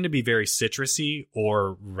they tend to be very citrusy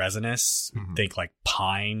or resinous. Think like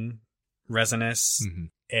pine resinous.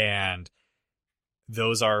 And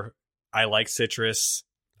those are, I like citrus.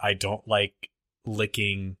 I don't like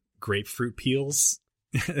licking grapefruit peels.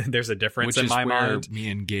 There's a difference in my mind.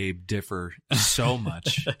 Me and Gabe differ so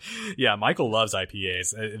much. Yeah, Michael loves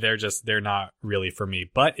IPAs. They're not really for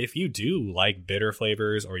me. But if you do like bitter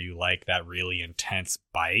flavors or you like that really intense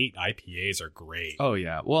bite, IPAs are great. Oh,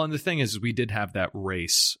 yeah. Well, and the thing is, we did have that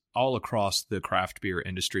race all across the craft beer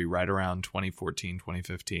industry right around 2014,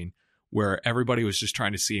 2015, where everybody was just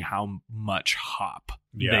trying to see how much hop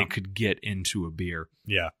they could get into a beer.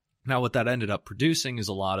 Yeah. Now, what that ended up producing is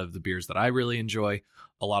a lot of the beers that I really enjoy,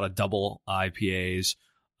 a lot of double IPAs,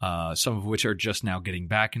 some of which are just now getting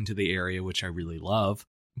back into the area, which I really love.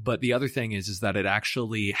 But the other thing is that it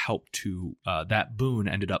actually helped to, that boon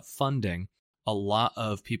ended up funding a lot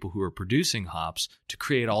of people who are producing hops to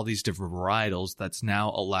create all these different varietals that's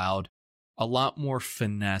now allowed a lot more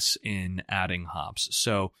finesse in adding hops.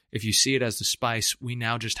 So if you see it as the spice, we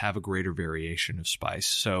now just have a greater variation of spice.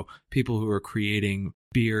 So people who are creating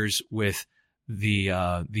beers with the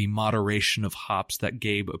moderation of hops that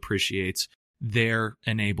Gabe appreciates, they're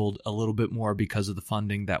enabled a little bit more because of the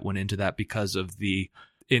funding that went into that, because of the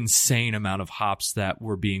insane amount of hops that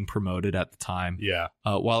were being promoted at the time. Yeah.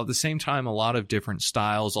 While at the same time, a lot of different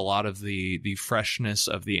styles, a lot of the freshness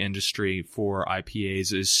of the industry for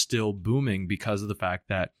IPAs is still booming because of the fact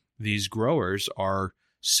that these growers are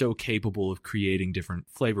so capable of creating different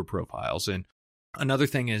flavor profiles. And another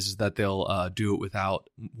thing is that they'll do it without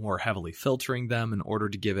more heavily filtering them in order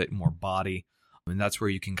to give it more body. And that's where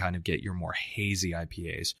you can kind of get your more hazy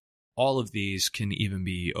IPAs. All of these can even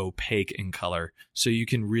be opaque in color. So you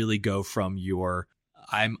can really go from your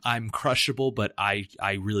I'm crushable, but I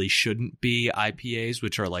really shouldn't be IPAs,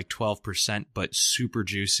 which are like 12%, but super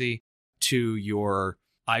juicy, to your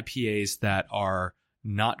IPAs that are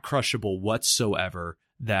not crushable whatsoever,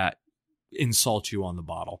 that insult you on the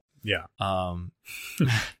bottle. Yeah.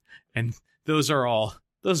 And those are all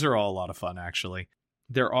a lot of fun, actually.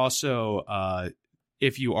 They're also,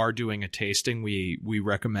 if you are doing a tasting, we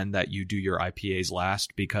recommend that you do your IPAs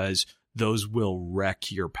last, because those will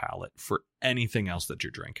wreck your palate for anything else that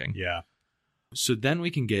you're drinking. Yeah. So then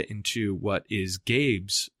we can get into what is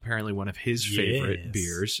Gabe's, apparently one of his favorite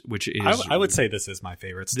beers, which is... I would say this is my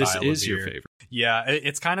favorite style of beer. This is your favorite. Yeah,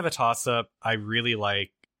 it's kind of a toss-up. I really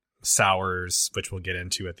like sours, which we'll get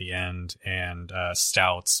into at the end, and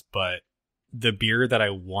stouts, but the beer that I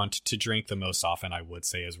want to drink the most often, I would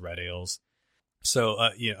say, is red ales. So,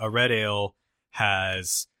 a red ale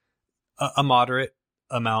has a moderate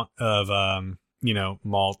amount of,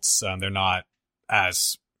 malts. They're not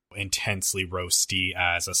as intensely roasty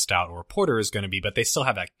as a stout or a porter is going to be, but they still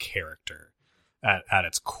have that character at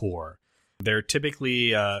its core. They're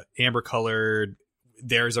typically amber colored.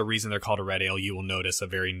 There's a reason they're called a red ale. You will notice a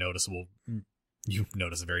very noticeable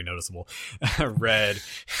red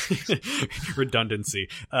redundancy.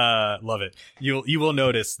 Love it. You will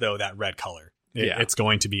notice, though, that red color. It's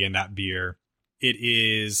going to be in that beer. It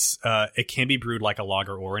is, it can be brewed like a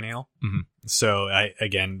lager or an ale. Mm-hmm. So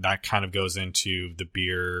that kind of goes into the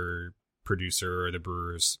beer producer or the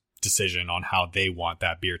brewer's decision on how they want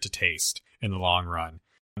that beer to taste in the long run.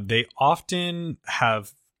 They often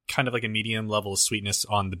have kind of like a medium level of sweetness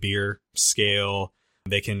on the beer scale.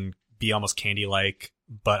 They can be almost candy-like,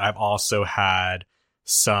 but I've also had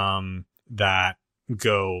some that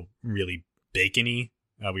go really bacony.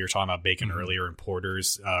 We were talking about bacon earlier in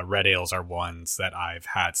porters. Red ales are ones that I've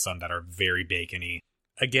had some that are very bacony.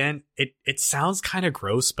 Again, it sounds kind of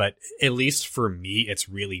gross, but at least for me, it's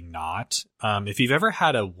really not. If you've ever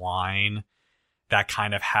had a wine that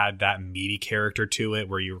kind of had that meaty character to it,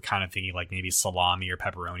 where you were kind of thinking like maybe salami or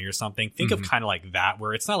pepperoni or something. Think of kind of like that,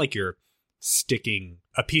 where it's not like you're sticking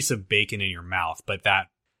a piece of bacon in your mouth, but that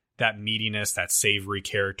meatiness, that savory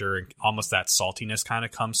character, and almost that saltiness kind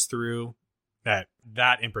of comes through.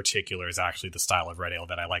 That in particular is actually the style of red ale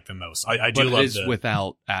that I like the most. I do love it is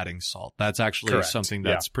without adding salt. That's actually Correct. Something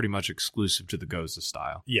that's pretty much exclusive to the Goza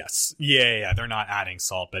style. Yes. Yeah. They're not adding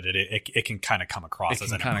salt, but it can kind of come across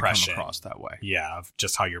as an impression. Come across that way. Yeah, of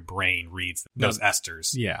just how your brain reads those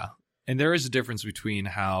esters. Yeah. And there is a difference between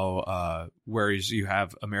how, whereas you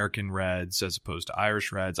have American Reds as opposed to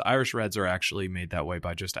Irish Reds. Irish Reds are actually made that way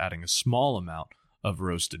by just adding a small amount of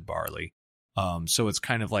roasted barley. So it's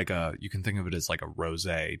kind of like you can think of it as like a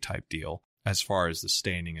rosé type deal as far as the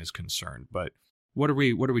staining is concerned. But what are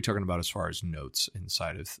we talking about as far as notes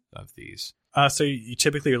inside of these? So you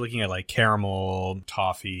typically are looking at like caramel,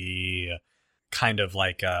 toffee, kind of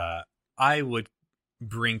like I would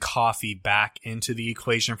bring coffee back into the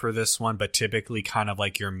equation for this one, but typically kind of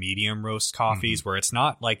like your medium roast coffees, where it's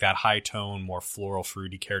not like that high tone, more floral,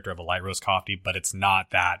 fruity character of a light roast coffee, but it's not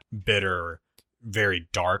that bitter, very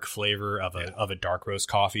dark flavor of a dark roast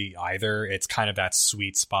coffee either. It's kind of that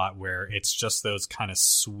sweet spot where it's just those kind of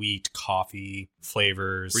sweet coffee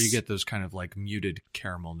flavors, where you get those kind of like muted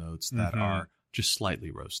caramel notes that are just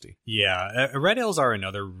slightly roasty. Yeah, red ales are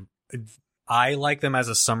another. I like them as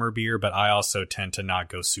a summer beer, but I also tend to not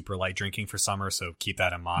go super light drinking for summer, so keep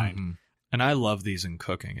that in mind. And I love these in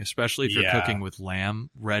cooking, especially if you're cooking with lamb.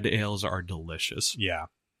 Red ales are delicious. Yeah.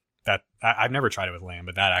 That I've never tried it with lamb,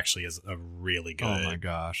 but that actually is a really good oh my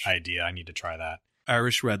gosh idea. I need to try that.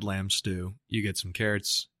 Irish red lamb stew. You get some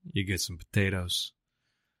carrots, you get some potatoes,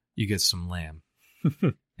 you get some lamb,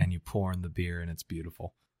 and you pour in the beer, and it's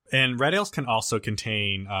beautiful. And red ales can also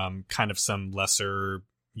contain kind of some lesser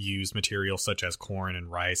used materials such as corn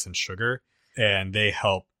and rice and sugar, and they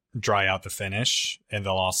help dry out the finish, and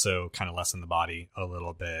they'll also kind of lessen the body a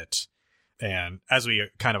little bit. And as we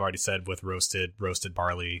kind of already said, with roasted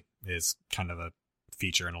barley is kind of a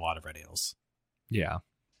feature in a lot of red ales. Yeah.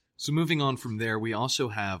 So moving on from there, we also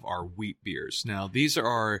have our wheat beers. Now, these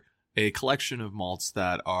are a collection of malts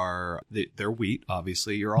that are, they're wheat,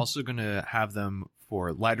 obviously. You're also going to have them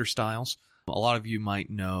for lighter styles. A lot of you might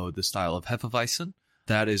know the style of Hefeweizen.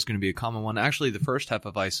 That is going to be a common one. Actually, the first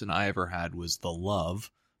Hefeweizen I ever had was the Love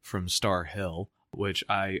from Star Hill, which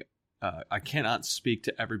I cannot speak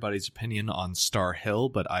to everybody's opinion on Star Hill,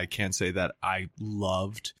 but I can say that I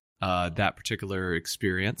loved that particular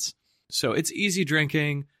experience. So it's easy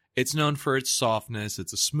drinking. It's known for its softness.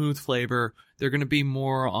 It's a smooth flavor. They're going to be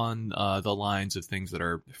more on the lines of things that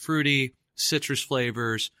are fruity, citrus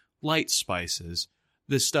flavors, light spices.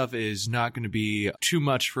 This stuff is not going to be too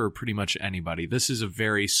much for pretty much anybody. This is a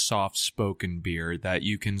very soft-spoken beer that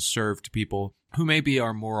you can serve to people who maybe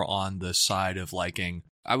are more on the side of liking,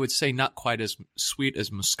 I would say not quite as sweet as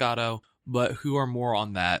Moscato, but who are more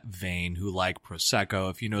on that vein, who like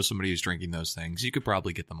Prosecco. If you know somebody who's drinking those things, you could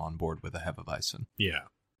probably get them on board with a Hefeweizen. Yeah.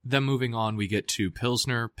 Then moving on, we get to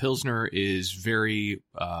Pilsner. Pilsner is very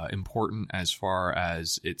important as far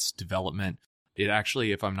as its development. It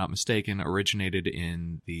actually, if I'm not mistaken, originated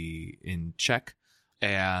in Czech,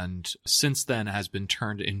 and since then has been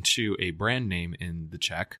turned into a brand name in the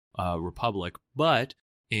Czech Republic. But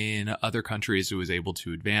in other countries, it was able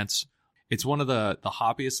to advance. It's one of the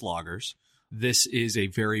hoppiest lagers. This is a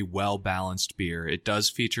very well-balanced beer. It does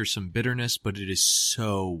feature some bitterness, but it is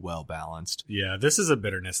so well-balanced. Yeah, this is a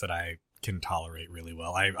bitterness that I can tolerate really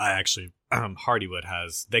well. I actually, Hardywood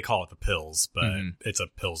has, they call it the Pils, but it's a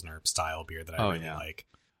Pilsner style beer that I really like.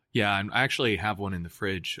 Yeah, and I actually have one in the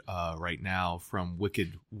fridge right now from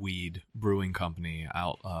Wicked Weed Brewing Company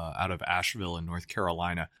out of Asheville in North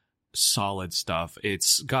Carolina. Solid stuff.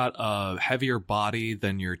 It's got a heavier body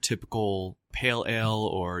than your typical pale ale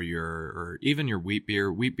or even your wheat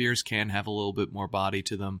beer. Wheat beers can have a little bit more body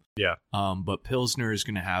to them. Yeah. But Pilsner is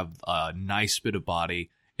going to have a nice bit of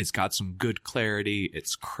body. It's got some good clarity.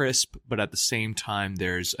 It's crisp, but at the same time,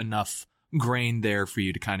 there's enough grain there for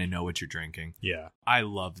you to kind of know what you're drinking. Yeah. I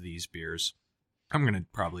love these beers. I'm going to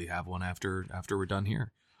probably have one after we're done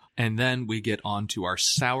here. And then we get on to our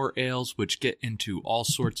sour ales, which get into all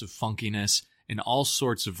sorts of funkiness and all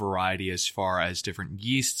sorts of variety as far as different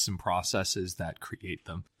yeasts and processes that create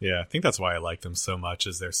them. Yeah, I think that's why I like them so much,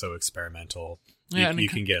 is they're so experimental. You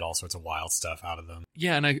can get all sorts of wild stuff out of them.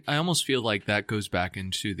 Yeah, and I almost feel like that goes back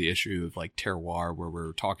into the issue of like terroir, where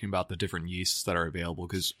we're talking about the different yeasts that are available,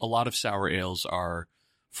 because a lot of sour ales are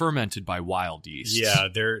fermented by wild yeasts. Yeah,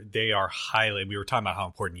 they are highly, we were talking about how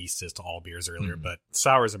important yeast is to all beers earlier, but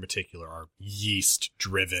sours in particular are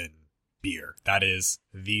yeast-driven beer. That is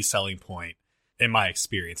the selling point. in my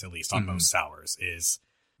experience, at least on Mhm. most sours, is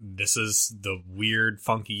this is the weird,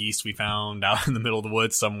 funky yeast we found out in the middle of the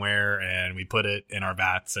woods somewhere, and we put it in our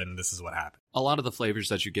vats, and this is what happened. A lot of the flavors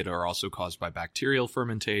that you get are also caused by bacterial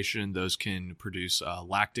fermentation. Those can produce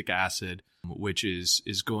lactic acid, which is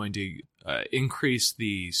going to increase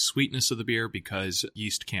the sweetness of the beer because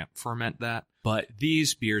yeast can't ferment that. But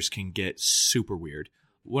these beers can get super weird.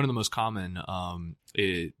 One of the most common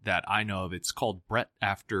that I know of, it's called Brett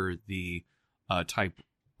after the type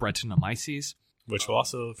Brettanomyces. Which will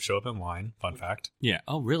also show up in wine. Fun fact. Yeah.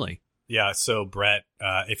 Oh, really? Yeah, so Brett,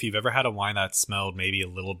 if you've ever had a wine that smelled maybe a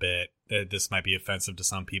little bit, this might be offensive to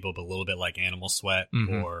some people, but a little bit like animal sweat,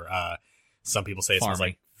 Mhm. or some people say it smells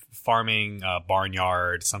like farming,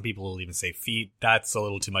 barnyard. Some people will even say feet. That's a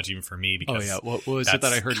little too much even for me Oh, because yeah. What was it that I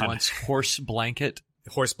that's heard kinda- once? Horse blanket?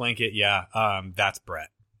 horse blanket, yeah, that's Brett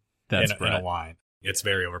That's in Brett. a wine. It's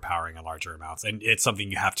very overpowering in larger amounts, and it's something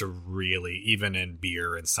you have to really, even in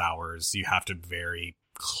beer and sours, you have to very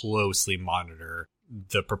closely monitor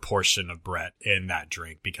the proportion of Brett in that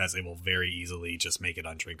drink because it will very easily just make it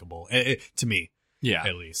undrinkable. To me, Yeah.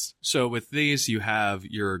 at least. So with these, you have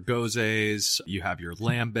your Gozes, you have your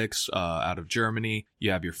Lambics out of Germany,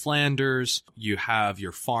 you have your Flanders, you have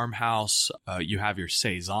your Farmhouse, you have your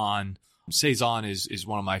Saison. Saison is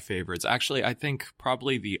one of my favorites. Actually, I think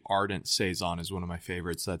probably the Ardent Saison is one of my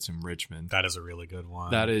favorites. That's in Richmond. That is a really good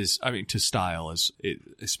one. That is, I mean, to style is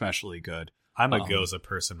especially good. I'm a Goza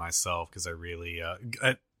person myself because I really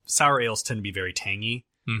sour ales tend to be very tangy,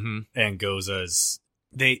 Mm-hmm. and Gozas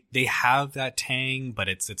they have that tang, but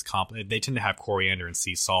it's they tend to have coriander and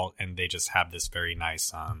sea salt, and they just have this very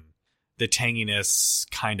nice the tanginess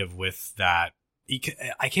kind of with that.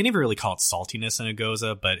 I can't even really call it saltiness in a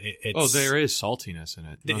Goza, but it's There is saltiness in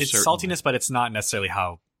it. it's Most certainly. saltiness, but it's not necessarily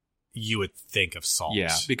how you would think of salt.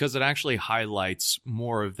 Yeah, because it actually highlights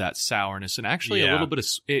more of that sourness and actually a Yeah. little bit of,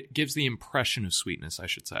 it gives the impression of sweetness, I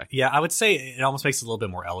should say. Yeah, I would say it almost makes it a little bit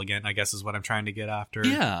more elegant, I guess is what I'm trying to get after.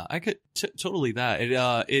 Yeah, I could totally that.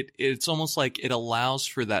 It's almost like it allows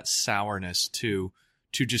for that sourness to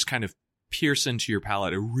just kind of pierce into your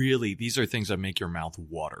palate. These are things that make your mouth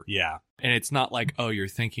water. Yeah. And it's not like, oh, you're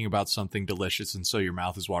thinking about something delicious and so your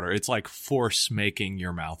mouth is water. It's like force making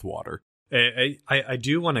your mouth water. I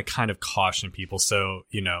do want to kind of caution people. So,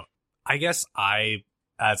 I guess I,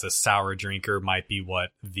 as a sour drinker, might be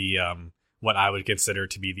what I would consider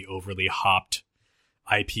to be the overly hopped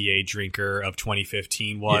IPA drinker of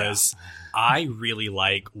 2015 was. Yeah. I really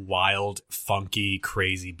like wild, funky,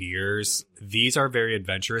 crazy beers. These are very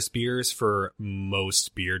adventurous beers for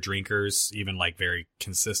most beer drinkers, even like very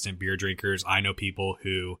consistent beer drinkers. I know people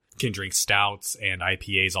who can drink stouts and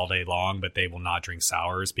IPAs all day long, but they will not drink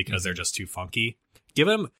sours because they're just too funky. Give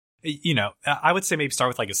them, I would say maybe start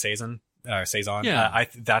with like a Saison. Yeah.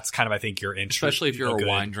 That's kind of, I think, your entry. Especially if you're a good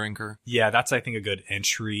wine drinker. Yeah, that's, I think, a good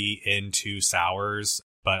entry into sours.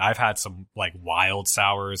 But I've had some like wild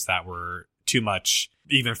sours that were too much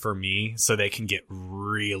even for me, so they can get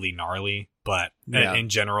really gnarly. But Yeah. in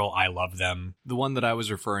general, I love them. The one that I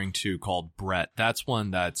was referring to called Brett, that's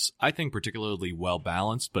one that's, I think, particularly well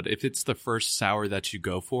balanced. But if it's the first sour that you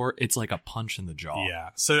go for, it's like a punch in the jaw. Yeah,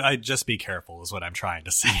 so I just be careful is what I'm trying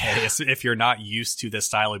to say. If you're not used to this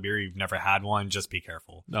style of beer, you've never had one, just be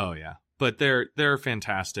careful. Oh, yeah. But they're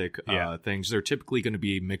fantastic Yeah. things. They're typically going to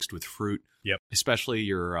be mixed with fruit. Yep. Especially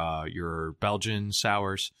your Belgian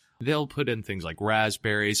sours. They'll put in things like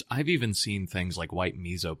raspberries. I've even seen things like white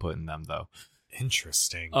miso put in them, though.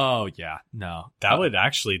 Interesting. Oh, yeah. No. That would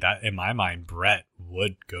actually, in my mind, Brett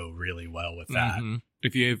would go really well with that. Mhm.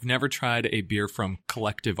 If you've never tried a beer from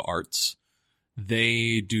Collective Arts,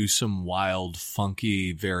 they do some wild,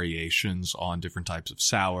 funky variations on different types of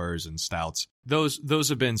sours and stouts. Those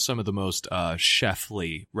have been some of the most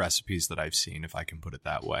chefly recipes that I've seen, if I can put it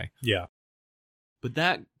that way. Yeah. But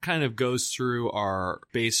that kind of goes through our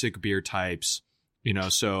basic beer types.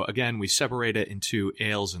 So again, we separate it into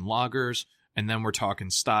ales and lagers, and then we're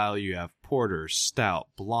talking style. You have porters, stout,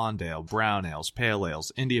 blonde ale, brown ales, pale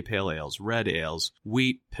ales, India pale ales, red ales,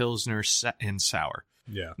 wheat, pilsner, and sour.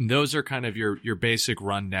 Yeah. And those are kind of your basic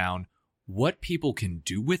rundown. What people can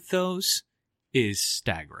do with those is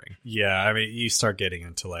staggering. Yeah, I mean, you start getting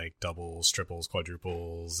into like doubles, triples,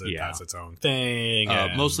 quadruples. That's its own thing.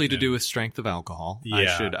 Mostly to do with strength of alcohol.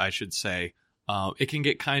 Yeah. I should say. It can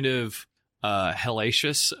get kind of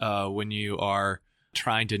hellacious when you are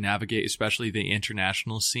trying to navigate, especially the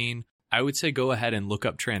international scene. I would say go ahead and look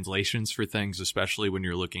up translations for things, especially when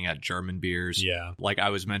you're looking at German beers. Yeah. Like I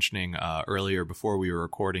was mentioning earlier before we were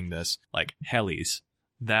recording this, like Helles.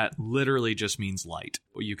 that literally just means light.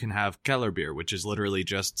 You can have Kellerbier, which is literally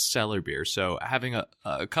just cellar beer. So having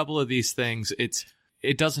a couple of these things,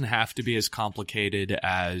 it doesn't have to be as complicated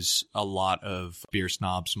as a lot of beer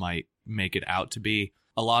snobs might make it out to be.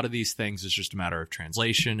 A lot of these things is just a matter of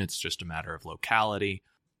translation. It's just a matter of locality,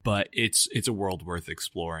 but it's a world worth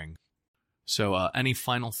exploring. So any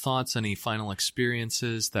final thoughts, any final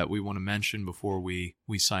experiences that we want to mention before we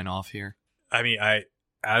sign off here? I mean,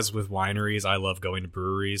 as with wineries, I love going to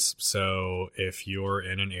breweries. So if you're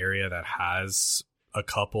in an area that has a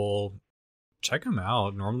couple, check them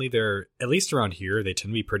out. Normally they're, at least around here, they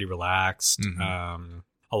tend to be pretty relaxed. Mm-hmm.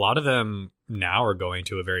 A lot of them now are going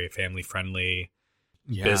to a very family-friendly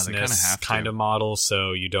business kind of model,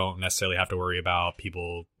 so you don't necessarily have to worry about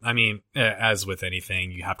people. I mean, as with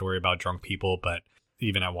anything, you have to worry about drunk people, but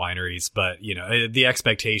even at wineries. But, you know, the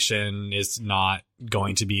expectation is not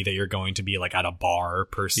going to be that you're going to be like at a bar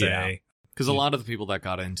per se. Because a lot of the people that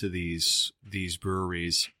got into these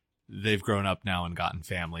breweries, they've grown up now and gotten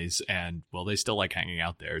families, and, well, they still like hanging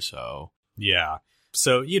out there, so... Yeah.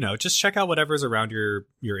 So, you know, just check out whatever's around your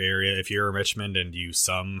area. If you're in Richmond and you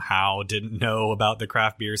somehow didn't know about the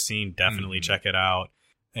craft beer scene, definitely check it out.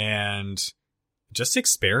 And just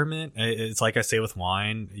experiment. It's like I say with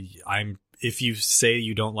wine. If you say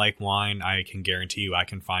you don't like wine, I can guarantee you I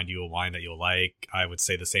can find you a wine that you'll like. I would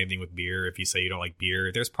say the same thing with beer. If you say you don't like beer,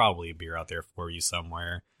 there's probably a beer out there for you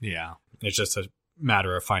somewhere. Yeah. It's just a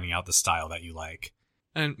matter of finding out the style that you like.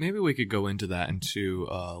 And maybe we could go into that into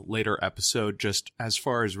a later episode, just as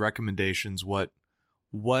far as recommendations, what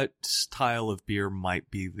style of beer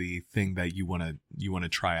might be the thing that you want to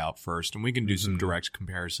try out first, and we can do some direct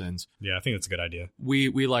comparisons. Yeah, I think that's a good idea. We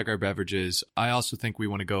like our beverages. I also think we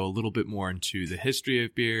want to go a little bit more into the history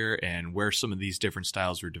of beer and where some of these different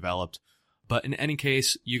styles were developed. But in any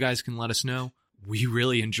case, you guys can let us know. We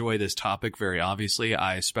really enjoy this topic, very obviously.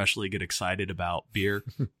 I especially get excited about beer.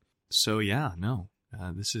 So yeah, no.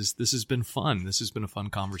 This has been fun. This has been a fun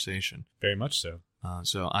conversation. Very much so.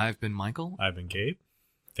 So I've been Michael. I've been Gabe.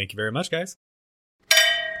 Thank you very much, guys.